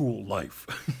a cool life,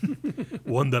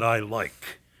 one that I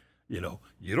like. You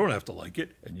don't have to like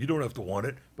it and you don't have to want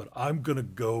it, but I'm going to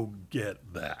go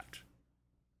get that.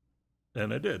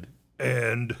 And I did.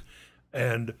 And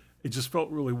it just felt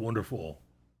really wonderful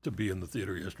to be in the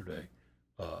theater yesterday,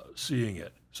 seeing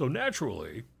it. So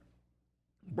naturally,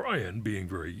 Brian, being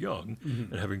very young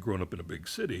and having grown up in a big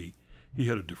city, he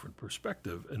had a different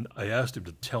perspective. And I asked him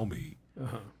to tell me,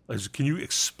 I said, can you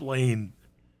explain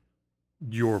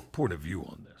your point of view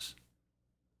on this?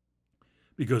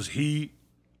 Because he's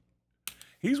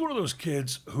one of those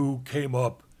kids who came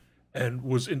up and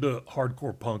was into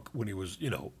hardcore punk when he was,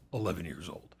 11 years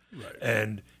old. Right.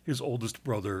 And his oldest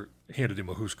brother handed him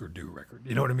a Husker Du record.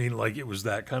 You know what I mean? Like, it was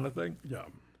that kind of thing. Yeah.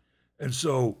 And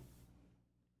so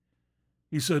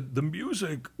he said the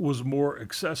music was more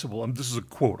accessible. This is a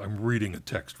quote. I'm reading a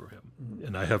text for him,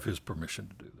 and I have his permission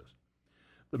to do this.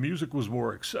 The music was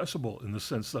more accessible in the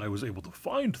sense that I was able to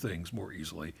find things more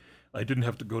easily. I didn't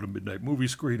have to go to midnight movie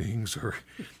screenings or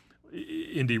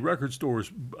indie record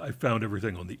stores. I found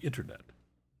everything on the internet.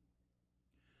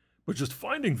 But just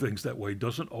finding things that way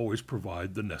doesn't always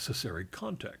provide the necessary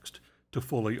context to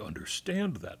fully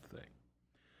understand that thing.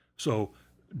 So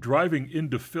driving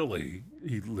into Philly,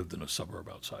 he lived in a suburb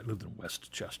outside, lived in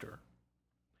Westchester.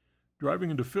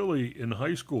 Driving into Philly in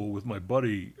high school with my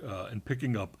buddy and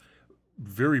picking up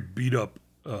very beat up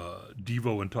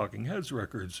Devo and Talking Heads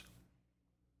records,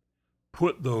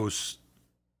 put those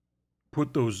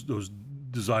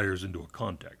desires into a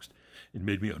context. It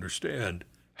made me understand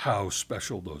how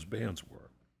special those bands were.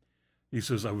 He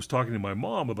says, I was talking to my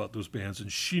mom about those bands,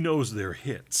 and she knows their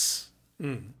hits,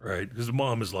 right? Because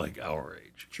mom is like our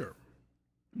age. Sure.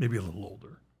 Maybe a little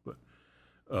older. But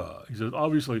he says,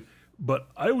 obviously, but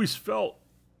I always felt,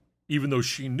 even though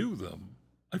she knew them,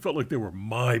 I felt like they were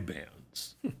my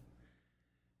bands.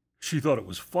 She thought it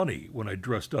was funny when I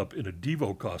dressed up in a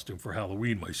Devo costume for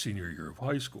Halloween my senior year of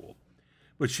high school,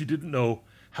 but she didn't know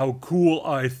how cool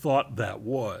I thought that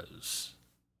was.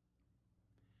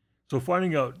 So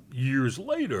finding out years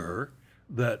later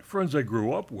that friends I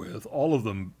grew up with, all of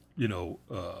them,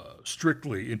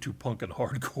 strictly into punk and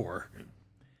hardcore,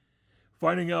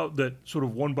 finding out that sort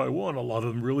of one by one, a lot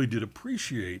of them really did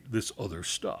appreciate this other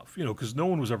stuff, because no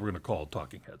one was ever going to call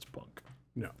Talking Heads punk.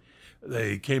 No.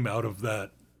 They came out of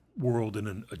that world in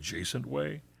an adjacent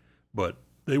way, but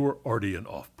they were arty and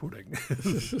off-putting.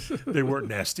 They weren't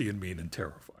nasty and mean and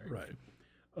terrifying. Right.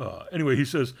 Anyway, he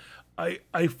says, I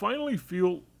finally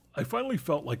felt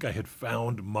like I had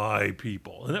found my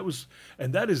people,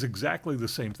 and that is exactly the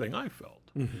same thing I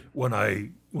felt when I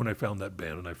found that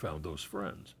band and I found those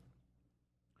friends.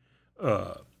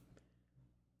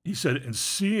 He said, and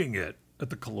seeing it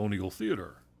at the Colonial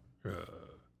Theater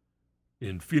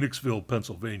in Phoenixville,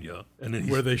 Pennsylvania, and then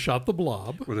where they shot The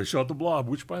Blob,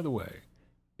 which, by the way,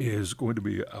 is going to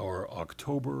be our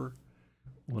October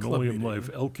Linoleum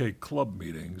Life LK Club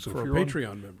meeting. So for if you're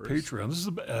Patreon members. Patreon, this is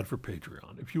an ad for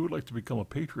Patreon. If you would like to become a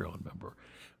Patreon member,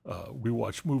 we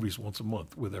watch movies once a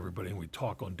month with everybody, and we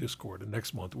talk on Discord. And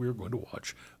next month, we are going to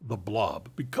watch The Blob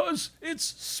because it's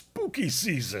spooky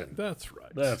season. That's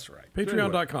right.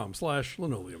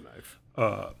 Patreon.com/linoleum knife.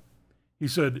 He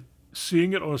said,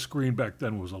 seeing it on a screen back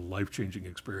then was a life-changing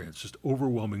experience, just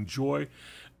overwhelming joy.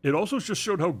 It also just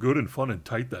showed how good and fun and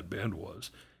tight that band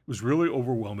was. It was really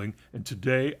overwhelming, and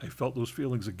today I felt those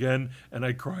feelings again, and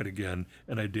I cried again,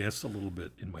 and I danced a little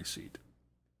bit in my seat.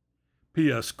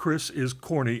 P.S. Chris is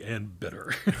corny and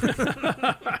bitter.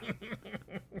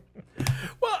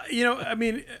 Well,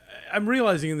 I'm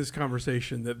realizing in this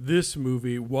conversation that this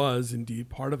movie was indeed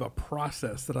part of a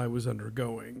process that I was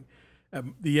undergoing at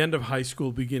the end of high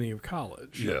school, beginning of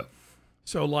college. Yeah.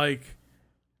 So, my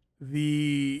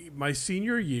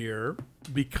senior year,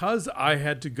 because I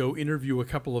had to go interview a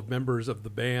couple of members of the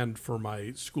band for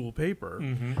my school paper,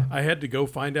 I had to go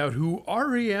find out who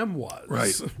REM was.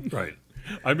 Right.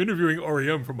 I'm interviewing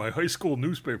REM for my high school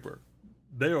newspaper.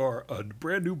 They are a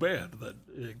brand new band that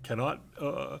cannot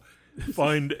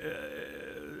find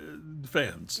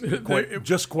fans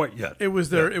just quite yet. It was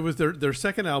their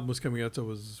second album was coming out, so it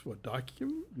was what,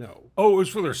 No. Oh, it was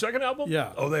for their second album?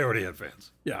 Yeah. Oh, they already had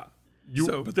fans. Yeah.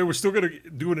 But they were still going to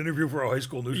do an interview for a high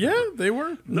school newspaper. Yeah, they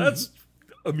were. That's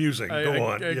amusing. Go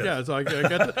on. Yes. Yeah, so I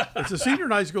got it's a senior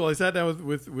in high school. I sat down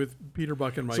with Peter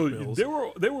Buck and Mike Mills.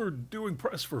 They were doing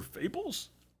press for Fables?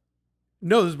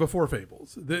 No, this is before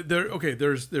Fables.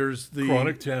 There's the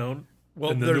Chronic Town.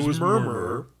 Well, and then there's there was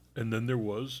Murmur. And then there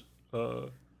was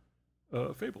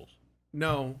Fables.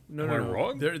 No. Am I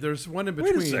wrong? There's one in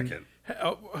between. Wait a second.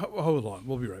 Hold on.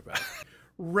 We'll be right back.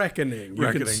 Reckoning.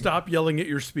 You can stop yelling at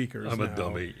your speakers. I'm now. a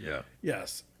dummy. Yeah.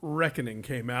 Yes. Reckoning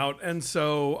came out, and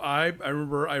so I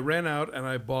remember I ran out and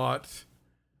I bought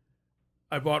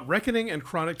Reckoning and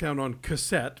Chronic Town on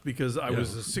cassette because I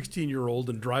was a 16-year-old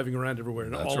and driving around everywhere.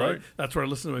 And that's where I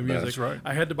listened to my music. That's right.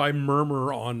 I had to buy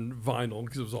Murmur on vinyl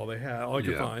because it was all they had, all I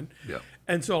could find. Yeah.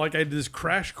 And so I did this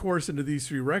crash course into these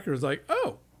three records. Like,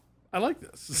 oh, I like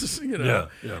this. you know.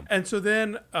 Yeah. And so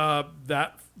then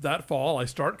that fall, I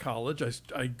start college.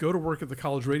 I go to work at the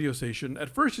college radio station. At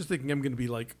first, just thinking I'm going to be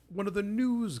like one of the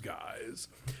news guys.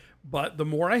 But the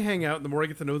more I hang out, and the more I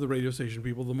get to know the radio station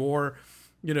people, the more,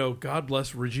 God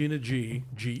bless Regina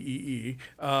G.E.E.,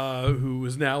 who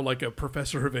is now like a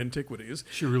professor of antiquities.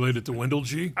 She related to Wendell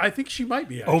G? I think she might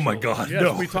be, actually. Oh, my God. Yes,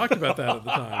 no. We talked about that at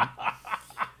the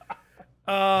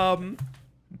time.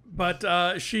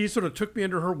 But she sort of took me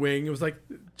under her wing. It was like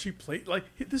she played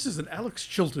this is an Alex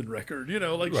Chilton record,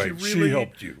 Right. She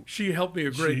helped you. She helped me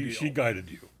a great deal. She guided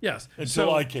you. Yes.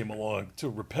 Until I came along to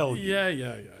repel you.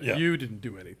 Yeah. You didn't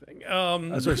do anything.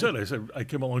 As I said I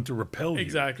came along to repel you.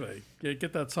 Exactly.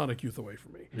 Get that Sonic Youth away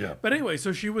from me. Yeah. But anyway,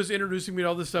 so she was introducing me to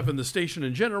all this stuff, and the station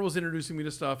in general was introducing me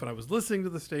to stuff, and I was listening to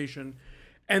the station,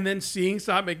 and then seeing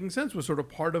Stop Making Sense was sort of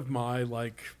part of my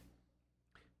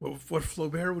what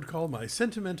Flaubert would call my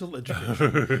sentimental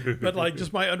education, but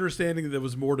just my understanding that there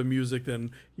was more to music than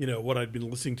what I'd been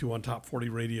listening to on Top 40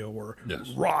 radio or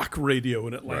rock radio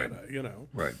in Atlanta.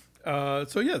 Right.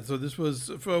 So this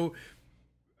was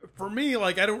for me.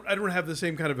 I don't have the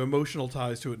same kind of emotional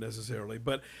ties to it necessarily,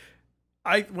 but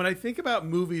when I think about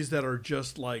movies that are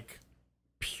just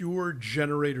pure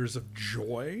generators of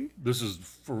joy. This is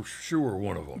for sure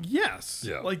one of them. Yes.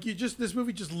 Yeah. This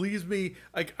movie just leaves me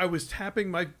I was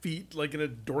tapping my feet in a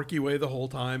dorky way the whole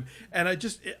time, and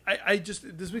this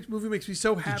movie makes me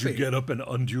so happy. Did you get up and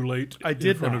undulate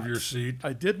in front of your seat?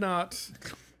 I did not.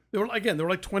 There were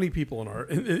like 20 people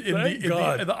in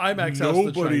the IMAX house.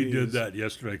 Nobody did that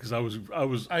yesterday because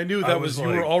I knew that was you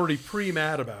were already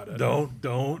pre-mad about it.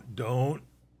 Don't.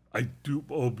 I do.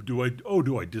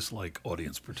 Do I dislike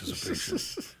audience participation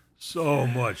so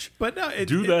much? But no,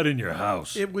 that in your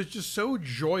house. It was just so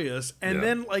joyous, and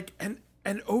then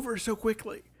and over so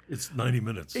quickly. It's 90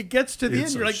 minutes. It gets to the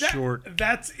end. You're like,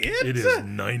 that's it. It is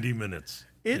 90 minutes.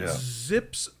 It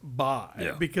zips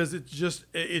by because it's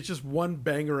just one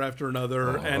banger after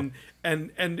another, and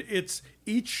it's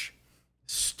each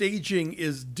staging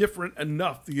is different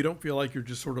enough that you don't feel like you're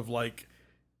just sort of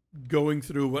going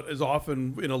through what is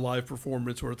often in a live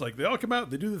performance where it's they all come out,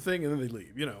 they do the thing, and then they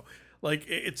leave.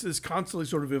 It's this constantly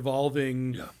sort of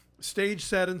evolving stage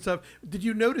set and stuff. Did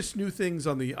you notice new things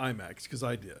on the IMAX? Because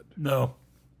I did. No.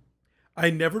 I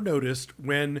never noticed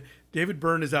when David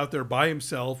Byrne is out there by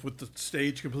himself with the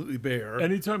stage completely bare.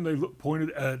 Anytime they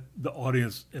pointed at the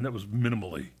audience, and that was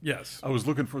minimally. Yes. I was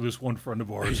looking for this one friend of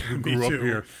ours who grew up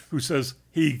here who says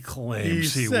he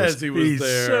claims he says he was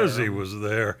there. He says he was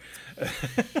there.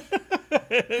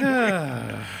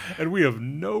 And we have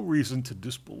no reason to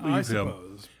disbelieve him. I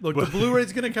suppose. Look, the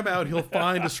Blu-ray's going to come out. He'll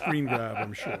find a screen grab,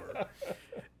 I'm sure.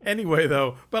 Anyway,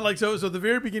 though, but so the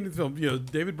very beginning of the film,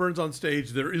 David Byrne's on stage.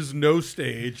 There is no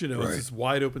stage, it's this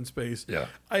wide open space. Yeah.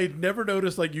 I had never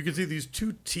noticed, you can see these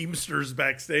two Teamsters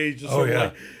backstage, just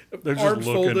They're arms just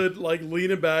looking. folded,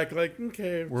 leaning back,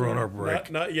 okay. We're on our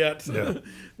break. Not yet. Yeah.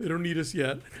 They don't need us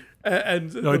yet.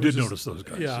 And I did notice those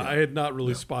guys. Yeah, I had not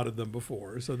really spotted them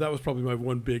before. So that was probably my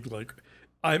one big,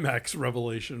 IMAX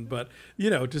revelation. But,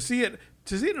 to see it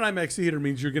in an IMAX theater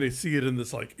means you're going to see it in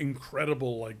this,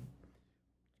 incredible,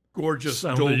 gorgeous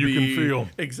sound Dolby. that you can feel.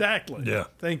 Exactly. Yeah.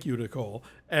 Thank you, Nicole.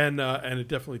 And it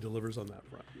definitely delivers on that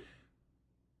front.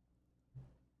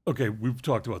 Okay, we've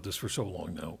talked about this for so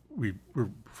long now. We're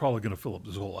probably going to fill up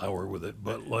this whole hour with it.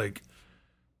 But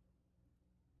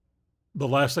the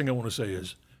last thing I want to say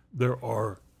is there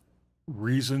are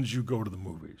reasons you go to the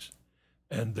movies,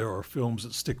 and there are films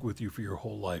that stick with you for your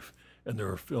whole life, and there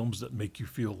are films that make you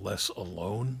feel less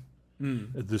alone.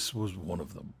 This was one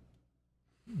of them.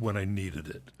 when I needed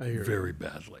it I hear very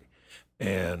badly,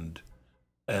 and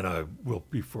I will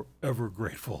be forever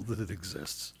grateful that it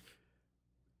exists.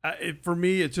 For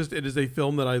me, it is a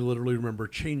film that I literally remember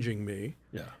changing me.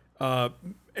 Yeah.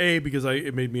 Because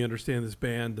it made me understand this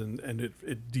band and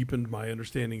it deepened my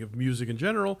understanding of music in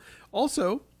general.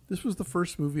 Also, this was the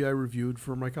first movie I reviewed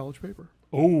for my college paper.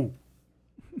 Oh.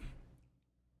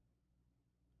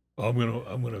 I'm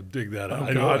gonna dig that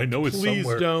out. God, I know it's please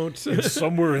somewhere. Don't. It's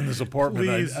somewhere in this apartment.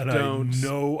 Please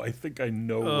don't. I think I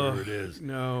know where it is.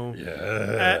 No.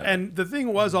 Yeah. And the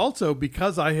thing was also,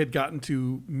 because I had gotten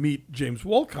to meet James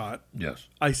Wolcott, Yes.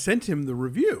 I sent him the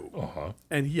review. Uh-huh.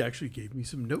 And he actually gave me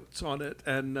some notes on it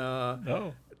and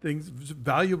Oh.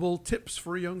 valuable tips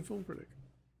for a young film critic.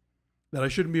 That I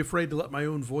shouldn't be afraid to let my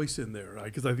own voice in there,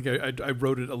 because I think I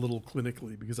wrote it a little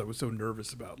clinically because I was so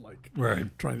nervous about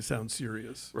trying to sound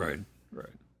serious. Right.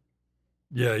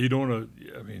 Yeah, you don't want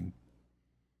to. I mean,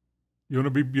 you don't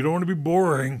want to be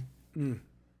boring. Mm.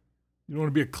 You don't want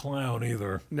to be a clown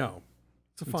either. No,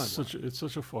 it's a fine line. It's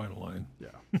such a fine line.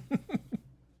 Yeah.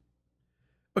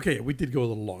 Okay, we did go a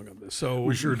little long on this. So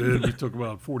we sure did. We took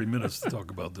about 40 minutes to talk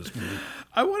about this movie.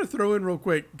 I want to throw in real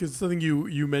quick, because something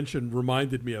you mentioned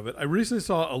reminded me of it. I recently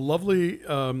saw a lovely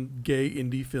gay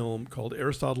indie film called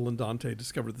Aristotle and Dante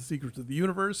Discover the Secrets of the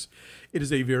Universe. It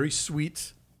is a very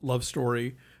sweet love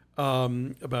story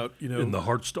about, in the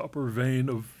Heartstopper vein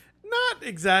of not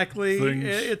exactly things.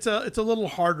 It's a little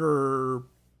harder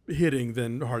hitting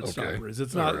than Heartstopper is.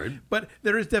 It's not, right. But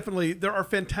there are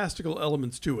fantastical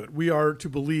elements to it. We are to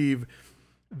believe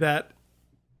that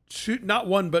not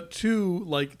one but two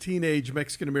teenage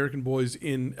Mexican American boys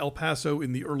in El Paso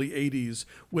in the early 80s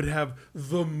would have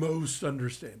the most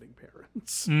understanding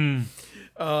parents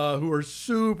who are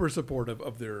super supportive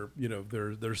of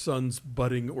their son's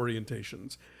budding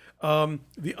orientations.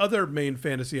 The other main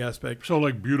fantasy aspect,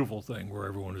 so Beautiful Thing, where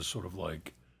everyone is sort of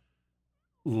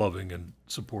loving and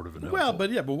supportive and helpful. Well,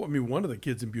 but I mean, one of the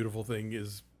kids in Beautiful Thing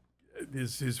is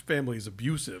his family is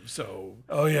abusive. So,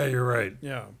 oh yeah, you're right.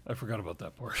 Yeah, I forgot about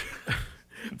that part.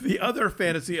 The other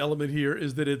fantasy element here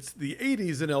is that it's the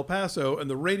 80s in El Paso,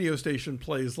 and the radio station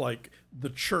plays the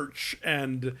church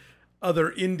and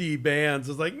other indie bands.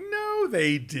 It's no,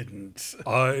 they didn't.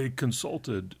 I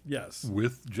consulted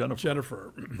with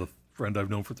Jennifer, the friend I've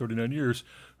known for 39 years,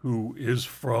 who is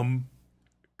from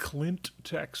Clint,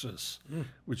 Texas,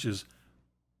 which is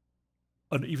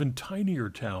an even tinier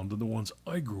town than the ones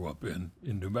I grew up in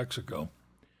New Mexico.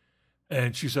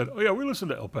 And she said, oh, yeah, we listen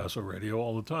to El Paso radio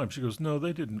all the time. She goes, no,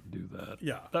 they didn't do that.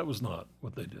 Yeah. That was not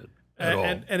what they did.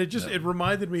 And it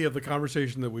reminded me of the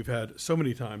conversation that we've had so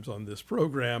many times on this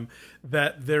program,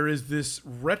 that there is this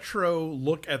retro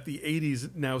look at the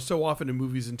 80s now so often in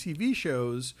movies and TV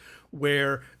shows,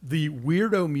 where the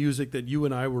weirdo music that you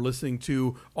and I were listening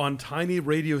to on tiny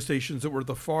radio stations that were at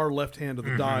the far left hand of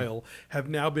the dial have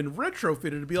now been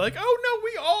retrofitted to be oh no,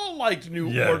 we all liked New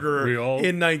Order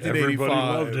in 1985. Everybody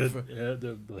loved it. Yeah,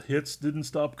 the hits didn't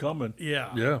stop coming.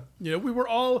 Yeah. We were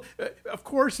all, of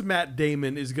course, Matt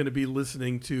Damon is going to be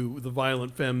listening to the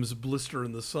Violent Femmes' Blister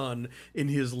in the Sun in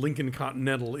his Lincoln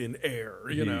Continental in Air,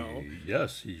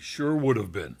 Yes, he sure would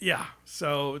have been. Yeah.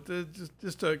 So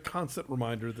just a constant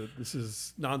reminder that this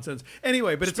is nonsense.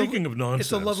 Anyway, but speaking of nonsense,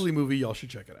 it's a lovely movie. Y'all should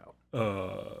check it out.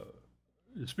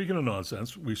 Speaking of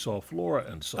nonsense, we saw Flora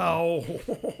and Son.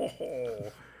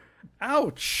 Oh,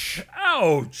 ouch.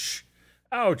 Ouch.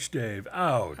 Ouch, Dave.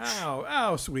 Ouch.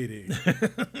 Ow, sweetie.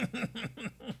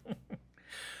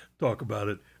 Talk about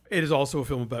it. It is also a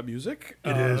film about music.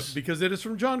 It is. Because it is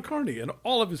from John Carney, and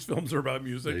all of his films are about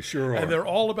music. They sure are. And they're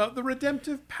all about the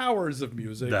redemptive powers of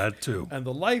music. That too. And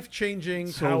the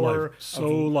life-changing power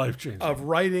life-changing of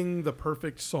writing the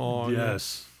perfect song.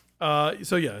 Yes.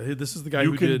 This is the guy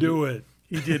who who can did do it.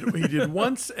 He did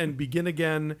Once and Begin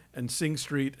Again and Sing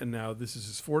Street, and now this is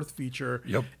his fourth feature.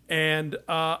 Yep. And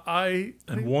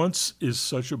Once is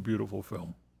such a beautiful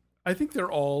film. I think they're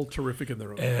all terrific in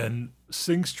their own way. And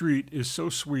Sing Street is so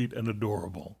sweet and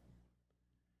adorable.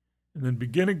 And then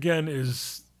Begin Again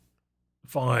is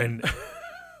fine.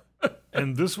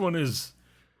 And this one is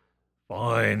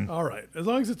fine. All right. As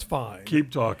long as it's fine. Keep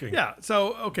talking. Yeah.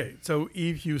 So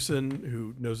Eve Hewson,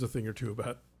 who knows a thing or two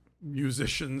about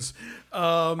musicians.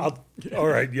 All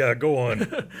right. Yeah, go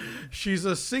on. She's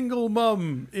a single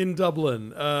mom in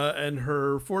Dublin, and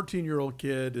her 14-year-old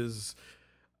kid is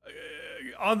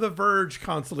on the verge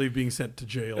constantly being sent to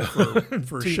jail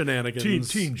for shenanigans.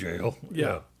 Teen jail.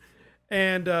 Yeah.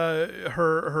 And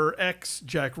her ex,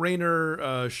 Jack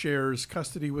Rayner, shares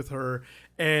custody with her,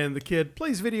 and the kid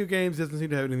plays video games, doesn't seem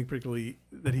to have anything particularly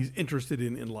that he's interested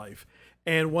in life.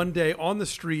 And one day on the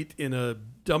street in a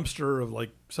dumpster of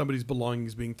like somebody's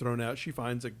belongings being thrown out, she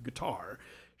finds a guitar.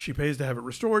 She pays to have it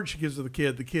restored. She gives it to the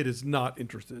kid. The kid is not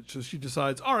interested. So she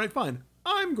decides, all right, fine.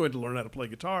 I'm going to learn how to play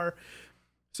guitar.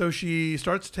 So she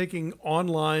starts taking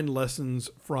online lessons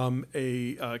from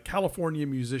a California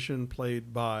musician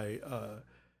played by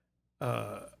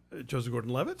Joseph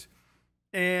Gordon-Levitt.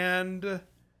 And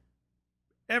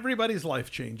everybody's life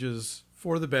changes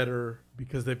for the better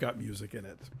because they've got music in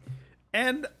it.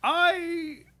 And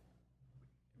I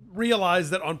realize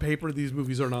that on paper these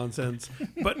movies are nonsense,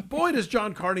 but boy does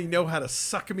John Carney know how to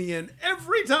suck me in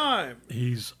every time.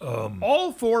 He's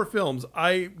All 4 films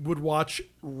I would watch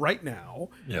right now.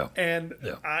 Yeah. And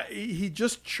Yeah. he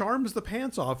just charms the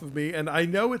pants off of me, and I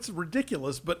know it's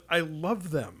ridiculous, but I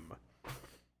love them.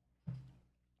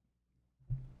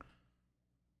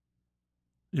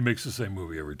 he makes the same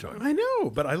movie every time. I know,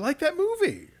 but I like that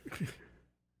movie.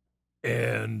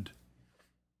 And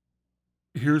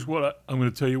here's what I'm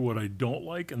going to tell you what I don't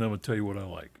like, and then I'm going to tell you what I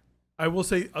like. I will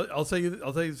say, I'll say this.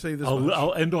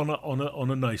 I'll end on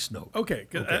a nice note. Okay,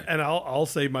 and I'll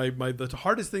say the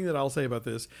hardest thing that I'll say about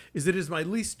this is it is my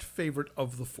least favorite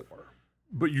of the 4.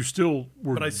 But you still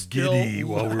were giddy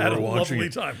while we had were a watching lovely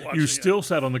it. time watching You it. still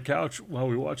sat on the couch while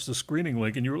we watched the screening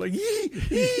link, and you were like,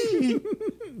 "Yee!"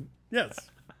 Yes,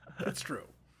 that's true.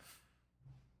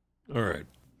 All right.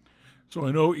 So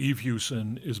I know Eve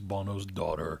Hewson is Bono's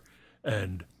daughter,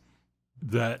 and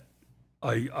that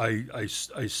I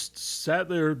sat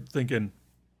there thinking,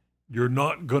 you're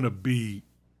not going to be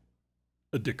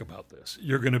a dick about this.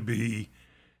 You're going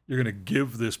to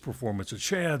give this performance a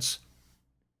chance.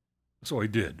 So I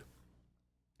did.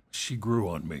 She grew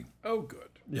on me. Oh, good.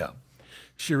 Yeah,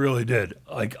 she really did.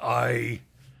 Like I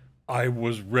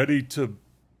was ready to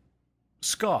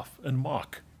scoff and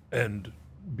mock and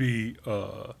be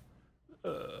a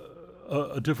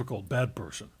difficult bad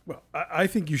person. Well, I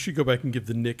think you should go back and give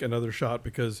the Nick another shot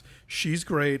because she's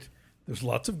great. There's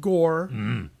lots of gore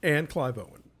and Clive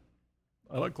Owen.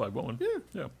 I like Clive Owen.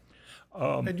 Yeah.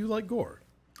 Yeah. And you like gore.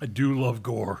 I do love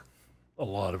gore, a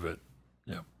lot of it.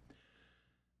 Yeah.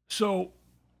 So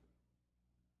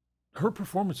her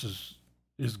performance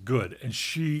is good, and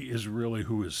she is really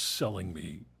who is selling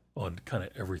me on kind of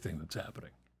everything that's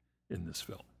happening in this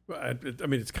film. I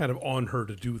mean, it's kind of on her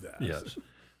to do that. Yes.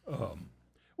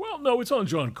 Well, no, it's on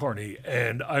John Carney,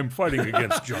 and I'm fighting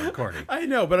against John Carney. I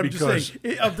know, but I'm just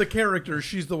saying, of the characters,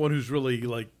 she's the one who's really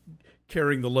like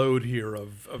carrying the load here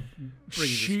of bringing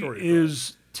the story. She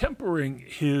is tempering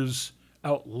his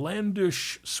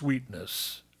outlandish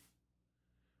sweetness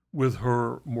with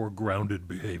her more grounded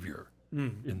behavior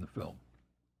in the film.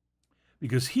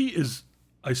 Because he is,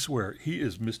 I swear, he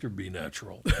is Mr. B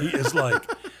Natural. He is like,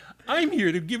 I'm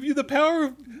here to give you the power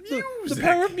of music. The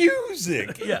power of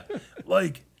music. Yeah.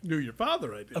 Like, Knew your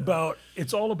father, I did.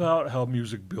 It's all about how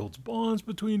music builds bonds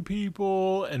between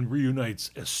people and reunites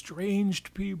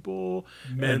estranged people.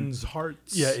 Men's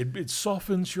hearts. Yeah, it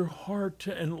softens your heart,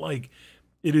 and like,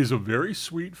 it is a very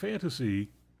sweet fantasy,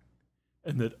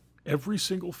 and that every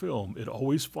single film, it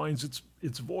always finds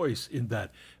its voice in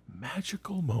that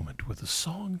magical moment where the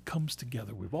song comes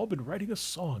together. We've all been writing a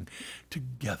song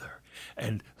together,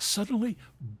 and suddenly,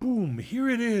 boom, here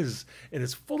it is, and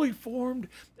it's fully formed,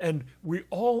 and we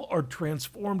all are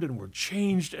transformed, and we're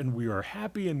changed, and we are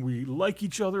happy, and we like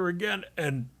each other again,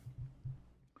 and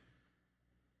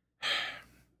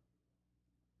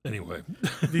anyway.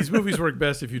 These movies work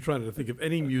best if you're trying to think of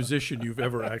any musician you've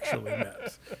ever actually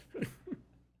met.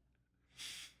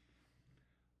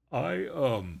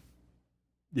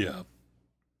 Yeah.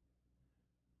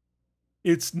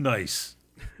 It's nice.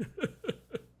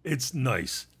 It's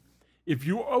nice. If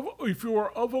you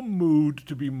are of a mood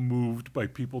to be moved by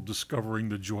people discovering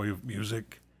the joy of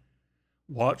music,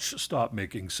 watch Stop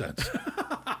Making Sense.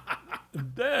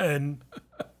 Then,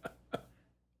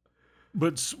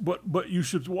 but you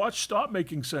should watch Stop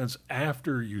Making Sense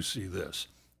after you see this,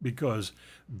 because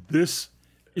this,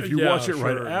 if you watch it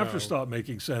right after Stop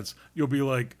Making Sense, you'll be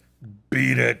like,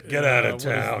 beat it, get out of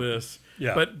town. What is this?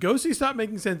 Yeah. But go see Stop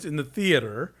Making Sense in the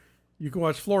theater. You can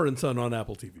watch Flora and Son on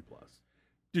Apple TV Plus.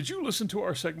 Did you listen to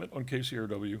our segment on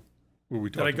KCRW where we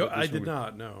talked about this I did movie?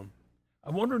 not. No.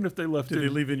 I'm wondering if they left Did they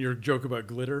leave in your joke about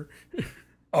glitter?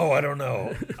 Oh, I don't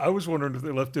know. I was wondering if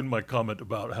they left in my comment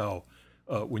about how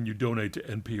when you donate to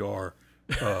NPR,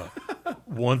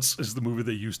 Once is the movie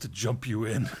they used to jump you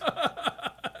in.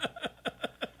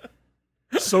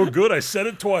 So good, I said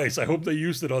it twice. I hope they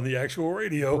used it on the actual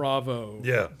radio. Bravo.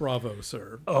 Yeah. Bravo,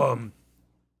 sir.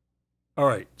 All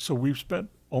right, so we've spent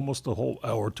almost a whole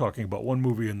hour talking about one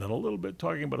movie, and then a little bit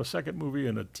talking about a second movie,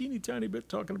 and a teeny tiny bit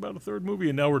talking about a third movie,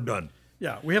 and now we're done.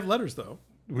 Yeah, we have letters though.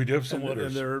 We do have some and,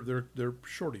 letters. And they're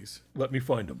shorties. Let me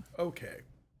find them. Okay.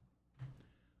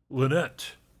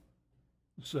 Lynette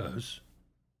says,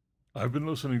 I've been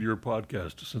listening to your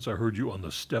podcast since I heard you on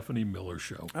the Stephanie Miller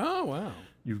Show. Oh, wow.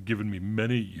 You've given me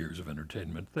many years of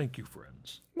entertainment. Thank you,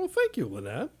 friends. Well, thank you,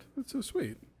 Lynette. That's so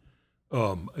sweet.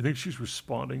 I think she's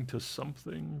responding to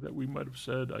something that we might have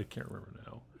said. I can't remember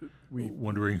now.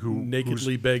 Wondering who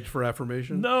nakedly begged for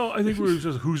affirmation. No, I think it was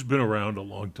just who's been around a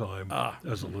long time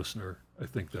as a listener. I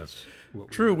think that's what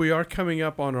true. We are coming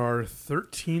up on our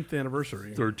 13th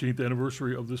anniversary. 13th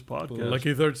anniversary of this podcast.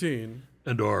 Lucky 13.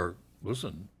 And our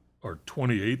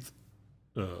 28th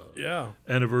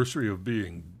anniversary of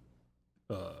being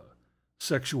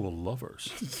sexual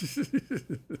lovers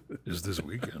is this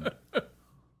weekend.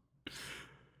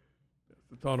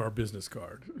 It's on our business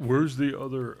card. Where's the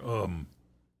other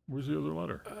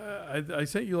letter? I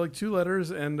sent you like 2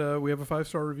 letters, and we have a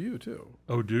 5-star review too.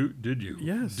 Oh, did you?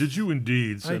 Yes. Did you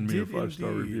indeed send me a did 5-star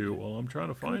indeed. review? Well, I'm trying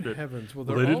to find Good it. Heavens! Well,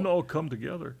 They didn't all come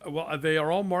together. Well, they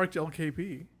are all marked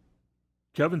LKP.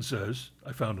 Kevin says,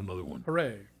 I found another one.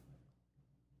 Hooray!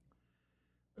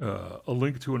 A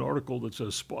link to an article that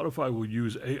says Spotify will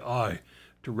use AI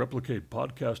to replicate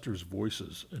podcasters'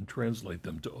 voices and translate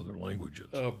them to other languages.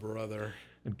 Oh, brother.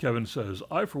 And Kevin says,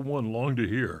 I, for one, long to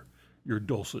hear your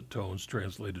dulcet tones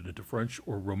translated into French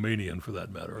or Romanian, for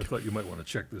that matter. I thought you might want to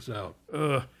check this out.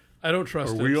 I don't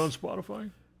trust it. Are we on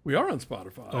Spotify? We are on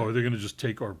Spotify. Oh, are they going to just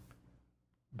take our...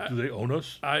 Do they own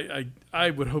us? I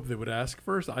would hope they would ask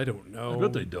first. I don't know. I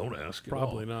bet they don't ask at all.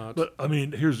 Probably not. But, I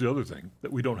mean, here's the other thing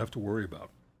that we don't have to worry about.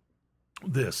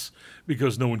 This,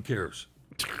 because no one cares.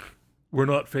 We're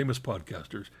not famous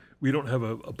podcasters. We don't have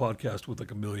a podcast with like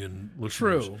 1 million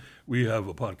listeners. True. We have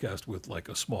a podcast with like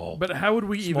a small. But how would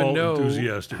we even know?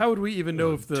 Enthusiastic, how would we even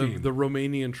know if the team.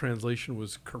 Romanian translation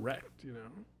was correct? You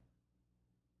know.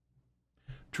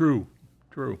 True.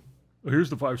 Well, here's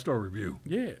the 5-star review.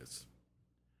 Yes.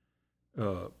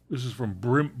 This is from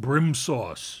Brim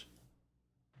Sauce.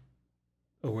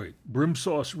 Oh wait, Brim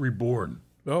Sauce Reborn.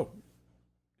 Oh.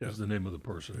 Is the name of the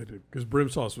person. Because Brim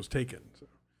Sauce was taken. So.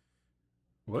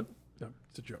 What? No,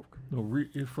 it's a joke. No,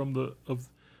 from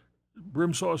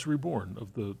Brim Sauce Reborn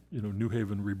of the New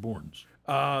Haven Reborns.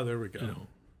 Ah, there we go.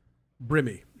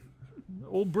 Brimmy.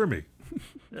 Old Brimmy.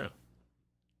 Yeah.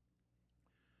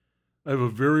 I have a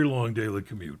very long daily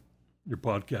commute. Your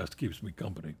podcast keeps me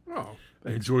company. Oh,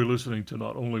 I enjoy listening to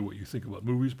not only what you think about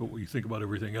movies, but what you think about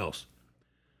everything else.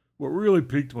 What really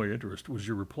piqued my interest was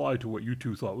your reply to what you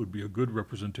two thought would be a good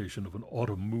representation of an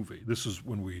autumn movie. This is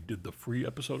when we did the free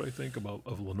episode, I think,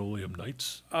 of Linoleum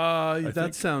Nights.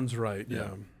 That sounds right,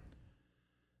 yeah.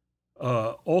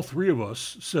 All 3 of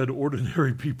us said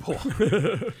Ordinary People.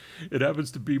 It happens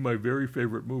to be my very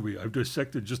favorite movie. I've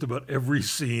dissected just about every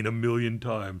scene 1 million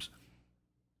times.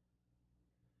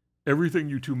 Everything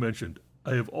you two mentioned,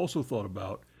 I have also thought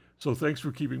about. So thanks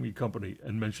for keeping me company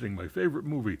and mentioning my favorite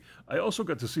movie. I also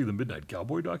got to see the Midnight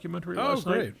Cowboy documentary last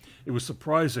night. It was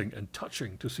surprising and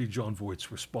touching to see Jon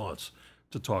Voight's response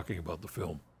to talking about the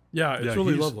film. Yeah, it's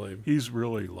really lovely. He's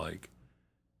really like,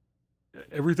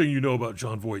 everything you know about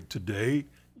Jon Voight today,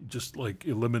 just like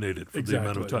eliminate it from the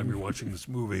amount of time you're watching this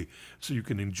movie so you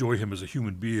can enjoy him as a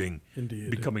human being. Indeed.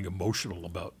 Becoming emotional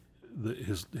about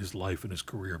his life and his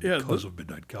career because of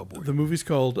Midnight Cowboy. The movie's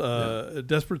called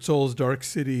Desperate Souls, Dark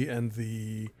City, and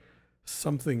the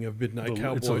something of Midnight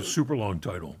Cowboy. It's a super long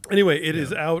title. Anyway, it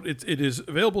is out. It is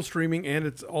available streaming, and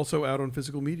it's also out on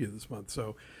physical media this month.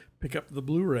 So pick up the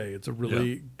Blu-ray. It's a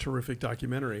really terrific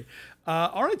documentary.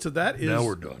 All right, so now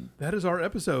we're done. That is our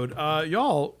episode.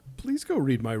 Y'all, please go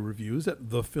read my reviews at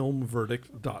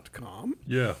thefilmverdict.com.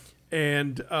 Yeah.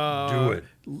 And do it.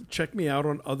 Check me out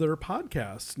on other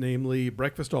podcasts, namely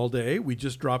Breakfast All Day. We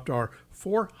just dropped our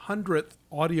 400th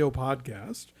audio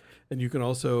podcast, and you can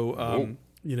also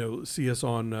see us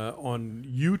on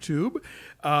YouTube.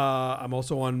 I'm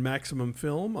also on Maximum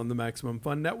Film on the Maximum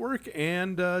Fun Network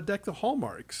and Deck the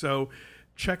Hallmark. So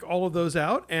check all of those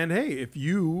out. And hey, if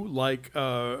you like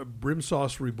Brim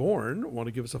Sauce Reborn, want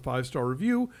to give us a 5-star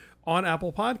review on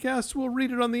Apple Podcasts, we'll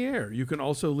read it on the air. You can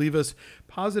also leave us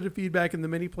positive feedback in the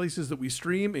many places that we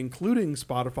stream, including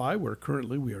Spotify, where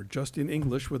currently we are just in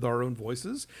English with our own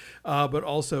voices, but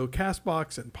also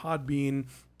CastBox and Podbean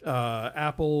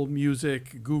Apple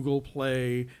Music, Google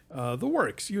Play, the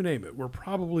works, you name it. We're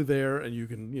probably there, and you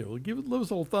can give us a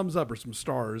little thumbs up or some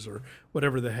stars or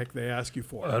whatever the heck they ask you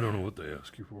for. I don't know what they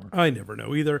ask you for. I never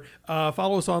know either.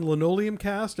 Follow us on Linoleum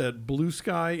Cast at Blue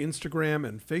Sky, Instagram,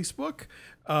 and Facebook.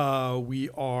 We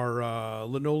are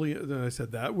Linoleum. I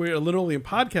said that. We're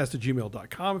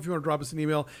linoleumpodcast@gmail.com if you want to drop us an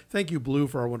email. Thank you, Blue,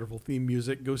 for our wonderful theme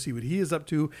music. Go see what he is up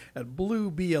to at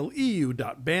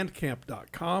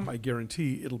bluebleu.bandcamp.com. I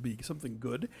guarantee it'll be something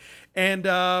good. And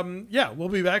we'll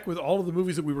be back with all of the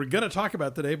movies that we were going to talk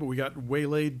about today, but we got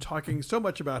waylaid talking so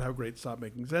much about how great Stop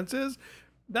Making Sense is.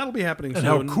 That'll be happening soon.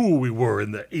 And how cool we were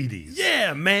in the 80s.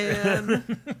 Yeah,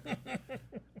 man.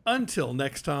 Until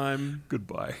next time.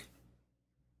 Goodbye.